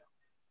 Well,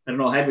 I don't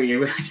know, had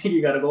we? I think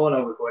you got a goal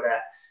over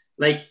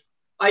it.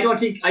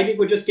 I think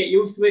we'll just get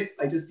used to it.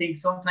 I just think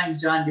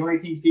sometimes, John, the only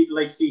things people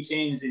like to see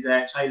changed is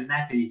a child's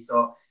nappy.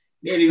 So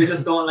maybe we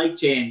just don't like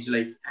change.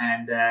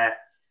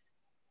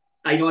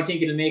 I don't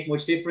think it'll make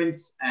much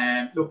difference.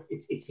 Look,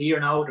 it's here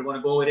now. They're going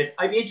to go with it.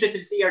 I'd be interested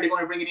to see, are they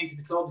going to bring it into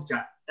the clubs,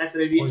 John? That's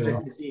what I'd be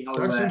interested to see.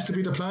 That seems to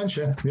be the plan,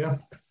 Shane. Yeah.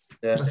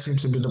 That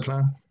seems to be the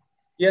plan.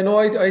 Yeah, no,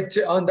 I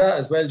on that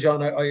as well,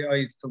 John.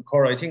 I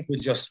concur. I think we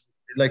just,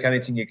 like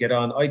anything you get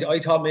on. I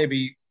thought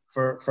maybe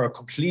for a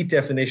complete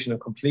definition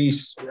and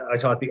I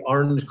thought the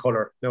orange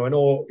colour. Now I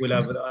know we'll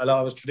have a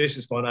lot of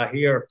traditions going on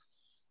here,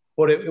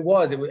 but it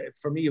was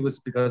for me. It was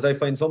because I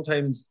find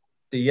sometimes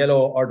the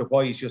yellow or the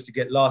white just to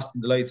get lost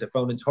in the lights. I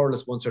found in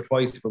Thurles once or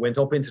twice, if it went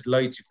up into the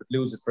lights, you could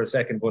lose it for a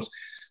second. But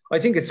I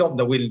think it's something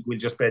that we'll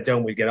just bed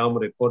down, we'll get on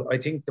with it. But I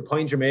think the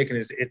point you're making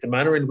is the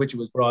manner in which it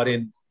was brought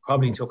in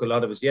probably took a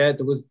lot of us. Yeah,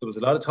 there was a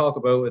lot of talk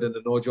about it, and I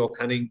know Joe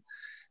Canning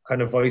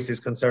kind of voiced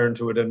his concern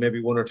to it, and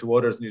maybe one or two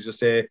others, and you just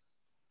say,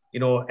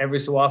 every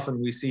so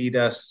often we see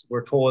that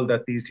we're told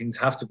that these things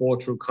have to go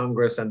through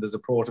Congress and there's a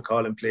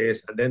protocol in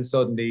place, and then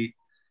suddenly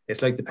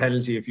it's like the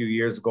penalty a few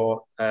years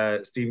ago.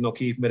 Stephen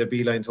O'Keefe made a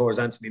beeline towards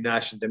Anthony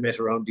Nash, and they met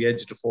around the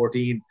edge of the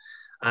 14,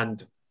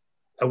 and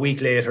a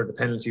week later the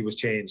penalty was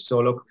changed. So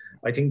look,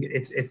 I think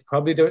it's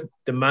probably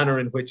the manner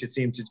in which it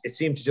seemed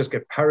to just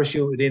get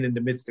parachuted in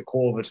the midst of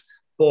COVID,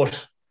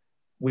 but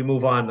we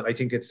move on. I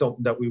think it's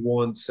something that we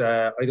won't.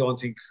 I don't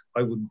think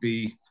I would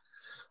be,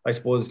 I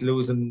suppose,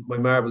 losing my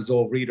marbles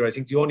over either. I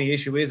think the only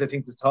issue is, I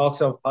think there's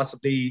talks of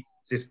possibly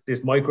this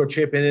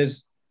microchip in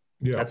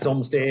it at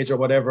some stage or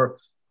whatever.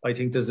 I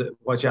think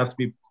what you have to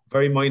be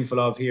very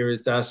mindful of here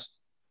is that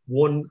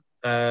one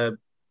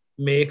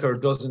maker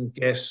doesn't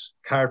get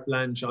carte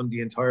blanche on the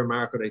entire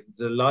market. I think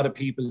there's a lot of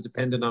people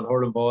dependent on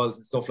hurling balls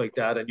and stuff like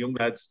that, and young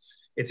lads.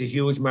 It's a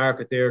huge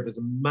market there. There's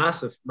a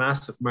massive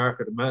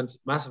market,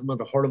 massive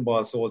amount of hurling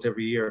balls sold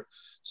every year.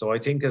 So I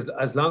think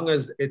as long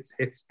as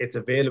it's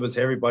available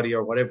to everybody,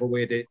 or whatever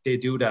way they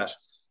do that.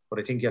 But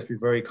I think you have to be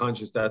very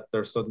conscious that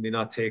they're suddenly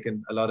not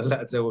taking a lot of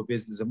lads out of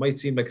business. It might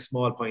seem like a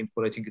small point,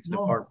 but I think it's an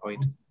important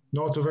point.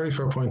 No, it's a very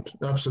fair point.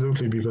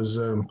 Absolutely, because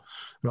a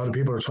lot of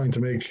people are trying to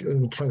make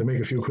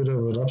a few quid out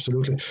of it.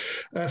 Absolutely.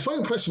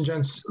 Final question,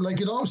 gents.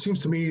 It always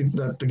seems to me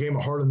that the game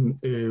of hurling,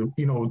 the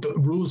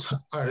rules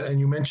are, and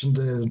you mentioned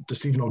the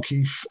Stephen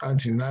O'Keefe,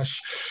 Anthony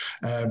Nash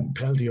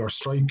penalty or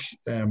strike,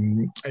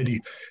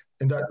 Eddie.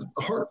 And that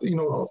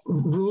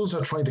rules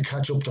are trying to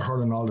catch up to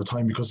hurling all the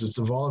time because it's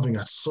evolving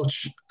at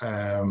such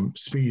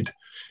speed.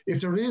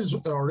 If there is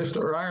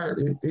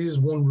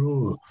one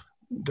rule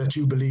that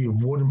you believe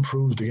would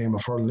improve the game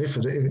of hurling, if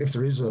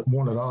there is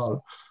one at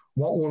all,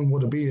 what one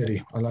would it be,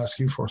 Eddie? I'll ask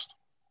you first.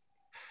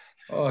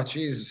 Oh,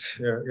 geez,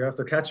 you have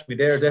to catch me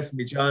there,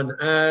 definitely, John.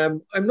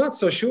 I'm not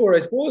so sure. I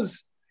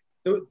suppose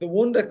the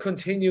one that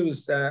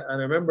continues, and I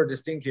remember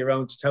distinctly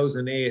around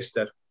 2008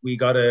 that we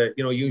got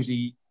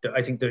usually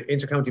I think the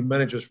intercounty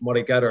managers, from what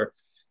I gather,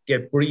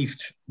 get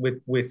briefed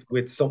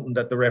with something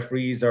that the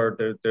referees or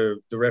the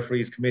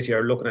referees committee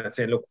are looking at,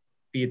 saying, look,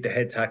 be it the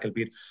head tackle,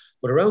 be it.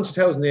 But around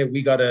 2008,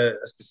 we got a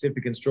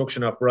specific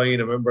instruction off Brian.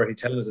 I remember he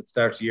telling us at the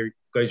start of the year,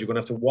 guys, you're going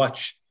to have to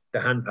watch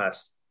the hand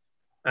pass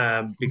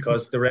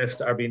because the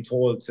refs are being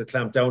told to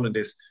clamp down on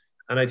this.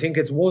 And I think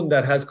it's one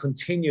that has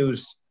continued.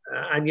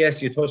 And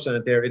yes, you touched on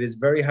it there. It is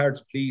very hard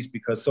to please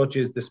because such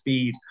is the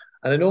speed.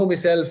 And I know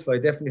myself, I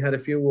definitely had a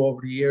few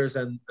over the years,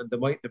 and there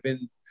might have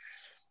been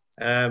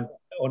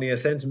only a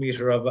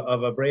centimetre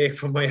of a break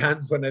from my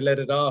hand when I let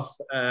it off.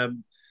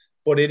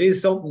 But it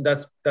is something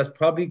that's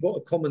probably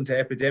coming to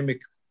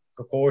epidemic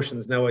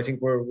proportions now. I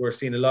think we're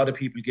seeing a lot of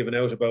people giving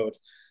out about it,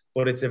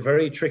 but it's a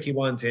very tricky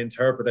one to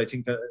interpret. I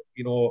think that,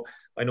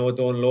 I know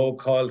Don Logue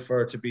called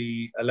for it to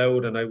be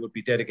allowed, and I would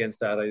be dead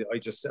against that. I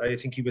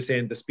think he was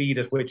saying the speed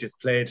at which it's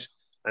played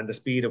and the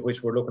speed at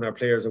which we're looking at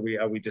players, are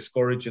we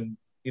discouraging,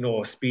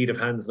 speed of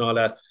hands and all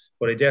that.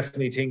 But I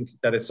definitely think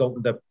that it's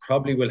something that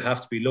probably will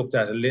have to be looked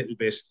at a little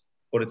bit.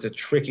 But it's a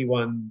tricky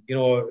one.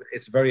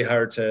 It's very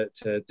hard to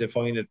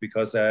define it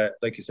because,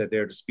 like you said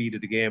there, the speed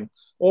of the game.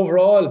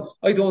 Overall,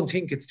 I don't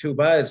think it's too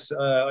bad.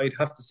 I'd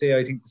have to say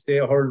I think the state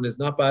of hurling is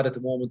not bad at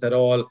the moment at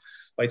all.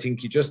 I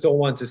think you just don't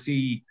want to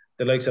see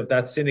the likes of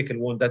that cynical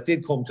one that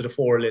did come to the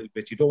fore a little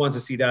bit. You don't want to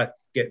see that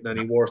getting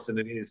any worse than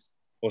it is.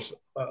 But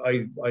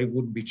I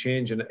wouldn't be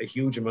changing a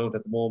huge amount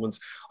at the moment.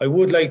 I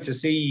would like to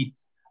see,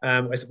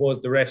 I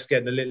suppose, the refs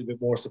getting a little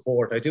bit more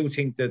support. I do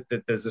think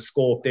that there's a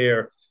scope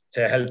there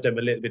to help them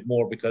a little bit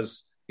more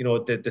because,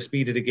 the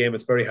speed of the game,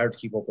 it's very hard to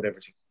keep up with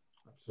everything.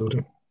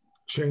 Absolutely.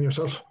 Shane,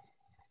 yourself?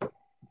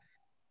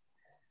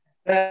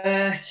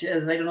 I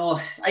don't know.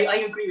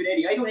 I agree with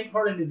Eddie. I don't think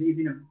hurling is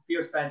in a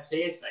fierce bad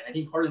place. I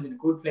think hurling's in a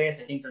good place.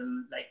 I think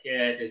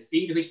the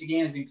speed at which the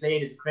game has been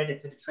played is a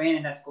credit to the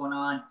training that's going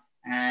on.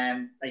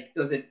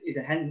 Does it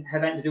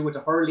have anything to do with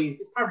the hurleys?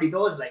 It probably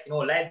does.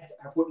 Lads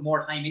are putting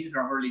more time into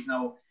their hurleys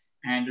now,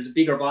 and there's a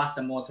bigger boss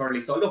than most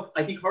hurleys. So look,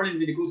 I think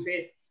hurling's in a good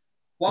place.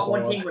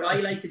 One thing would I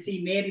like to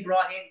see maybe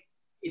brought in,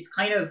 it's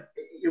kind of,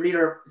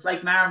 it's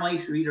like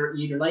Marmite, you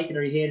either like it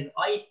or you hate it.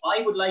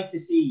 I would like to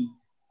see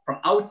from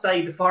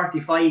outside the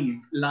 45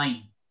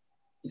 line,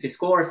 if you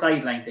score a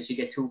sideline, that you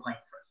get 2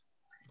 points for it.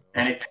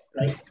 And it's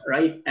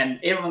right? And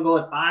everyone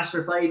goes,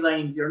 sure,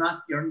 sidelines, you're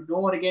no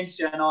one against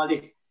you and all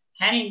this.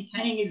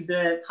 Canning is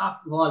the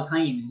top of all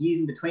time. He's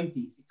in the 20s.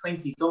 He's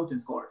 20-something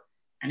scored.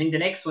 And then the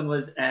next one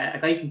was a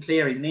guy from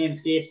Clare. His name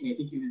escapes me. I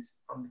think he was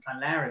from the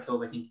Clonlara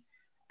club, I think.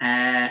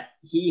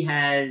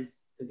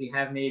 Does he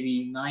have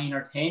maybe 9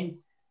 or 10?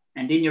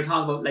 And then you're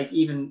talking about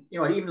even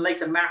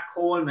likes of Mark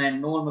Coleman,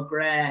 Noel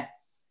McGrath,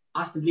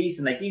 Austin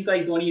Gleeson, these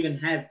guys don't even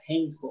have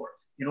 10 scored.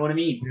 You know what I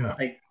mean? Yeah.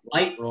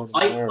 I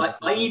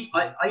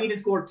even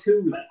scored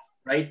 2,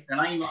 right?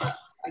 And I'm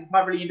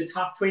probably in the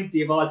top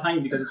 20 of all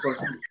time because I scored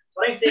 2.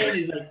 What I'm saying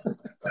is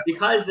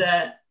because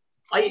it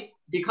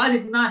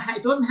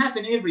doesn't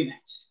happen every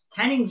match.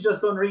 Canning's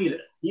just unreal.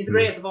 He's the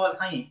greatest of all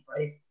time,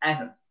 right? At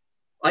him.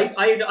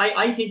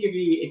 I think it'd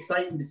be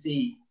exciting to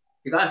see.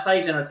 You got a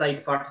sideline or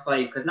side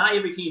 45 because not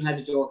every team has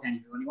a Joe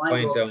Canning.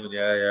 Point down,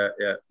 yeah.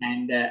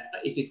 And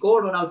if you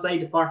scored one outside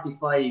the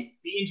 45, be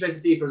interested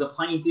to see if there's a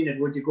point in it.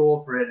 Would you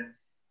go for it? And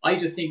I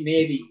just think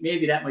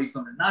maybe that might be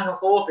something. Not a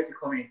hope it could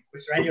come in,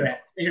 but anyway,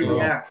 here we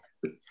are.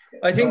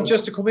 I think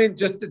just to come in,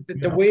 just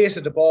the weight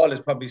of the ball is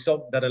probably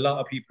something that a lot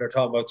of people are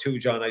talking about too,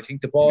 John. I think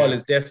the ball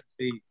is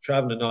definitely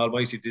travelling an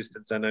almighty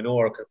distance, and I know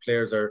our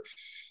players are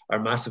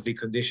massively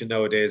conditioned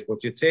nowadays.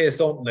 But you'd say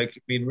something like,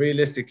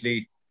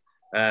 realistically,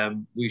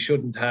 we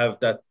shouldn't have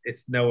that.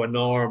 It's now a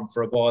norm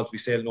for a ball to be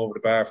sailing over the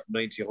bar from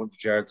 90,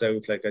 100 yards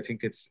out. I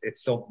think it's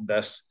something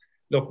that,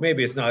 look,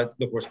 maybe it's not.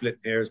 Look, we're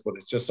splitting hairs, but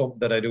it's just something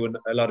that I do, and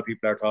a lot of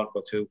people are talking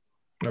about too.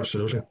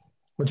 Absolutely.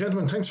 Well,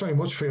 gentlemen, thanks very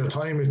much for your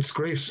time. It's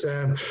great.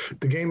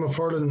 The game of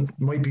hurling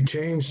might be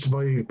changed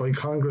by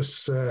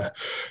Congress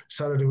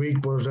Saturday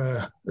week, but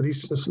at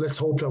least let's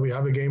hope that we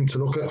have a game to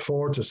look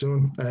forward to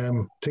soon.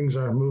 Things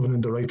are moving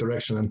in the right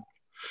direction, and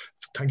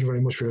thank you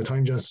very much for your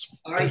time, gents.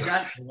 All right,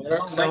 John.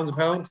 Sounds a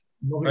pound.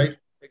 Right.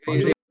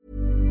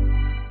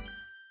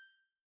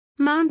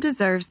 Mom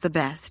deserves the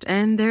best,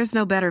 and there's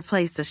no better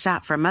place to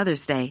shop for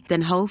Mother's Day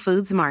than Whole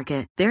Foods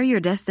Market. They're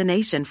your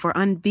destination for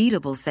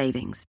unbeatable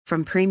savings,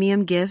 from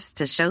premium gifts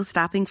to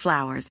show-stopping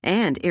flowers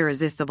and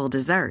irresistible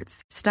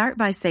desserts. Start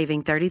by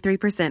saving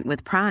 33%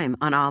 with Prime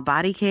on all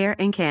body care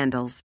and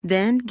candles.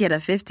 Then get a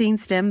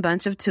 15-stem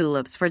bunch of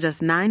tulips for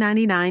just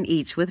 $9.99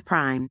 each with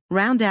Prime.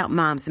 Round out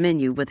Mom's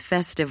menu with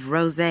festive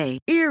rosé,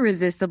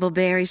 irresistible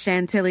berry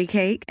chantilly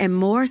cake, and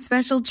more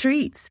special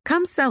treats.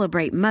 Come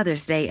celebrate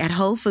Mother's Day at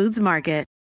Whole Foods Market.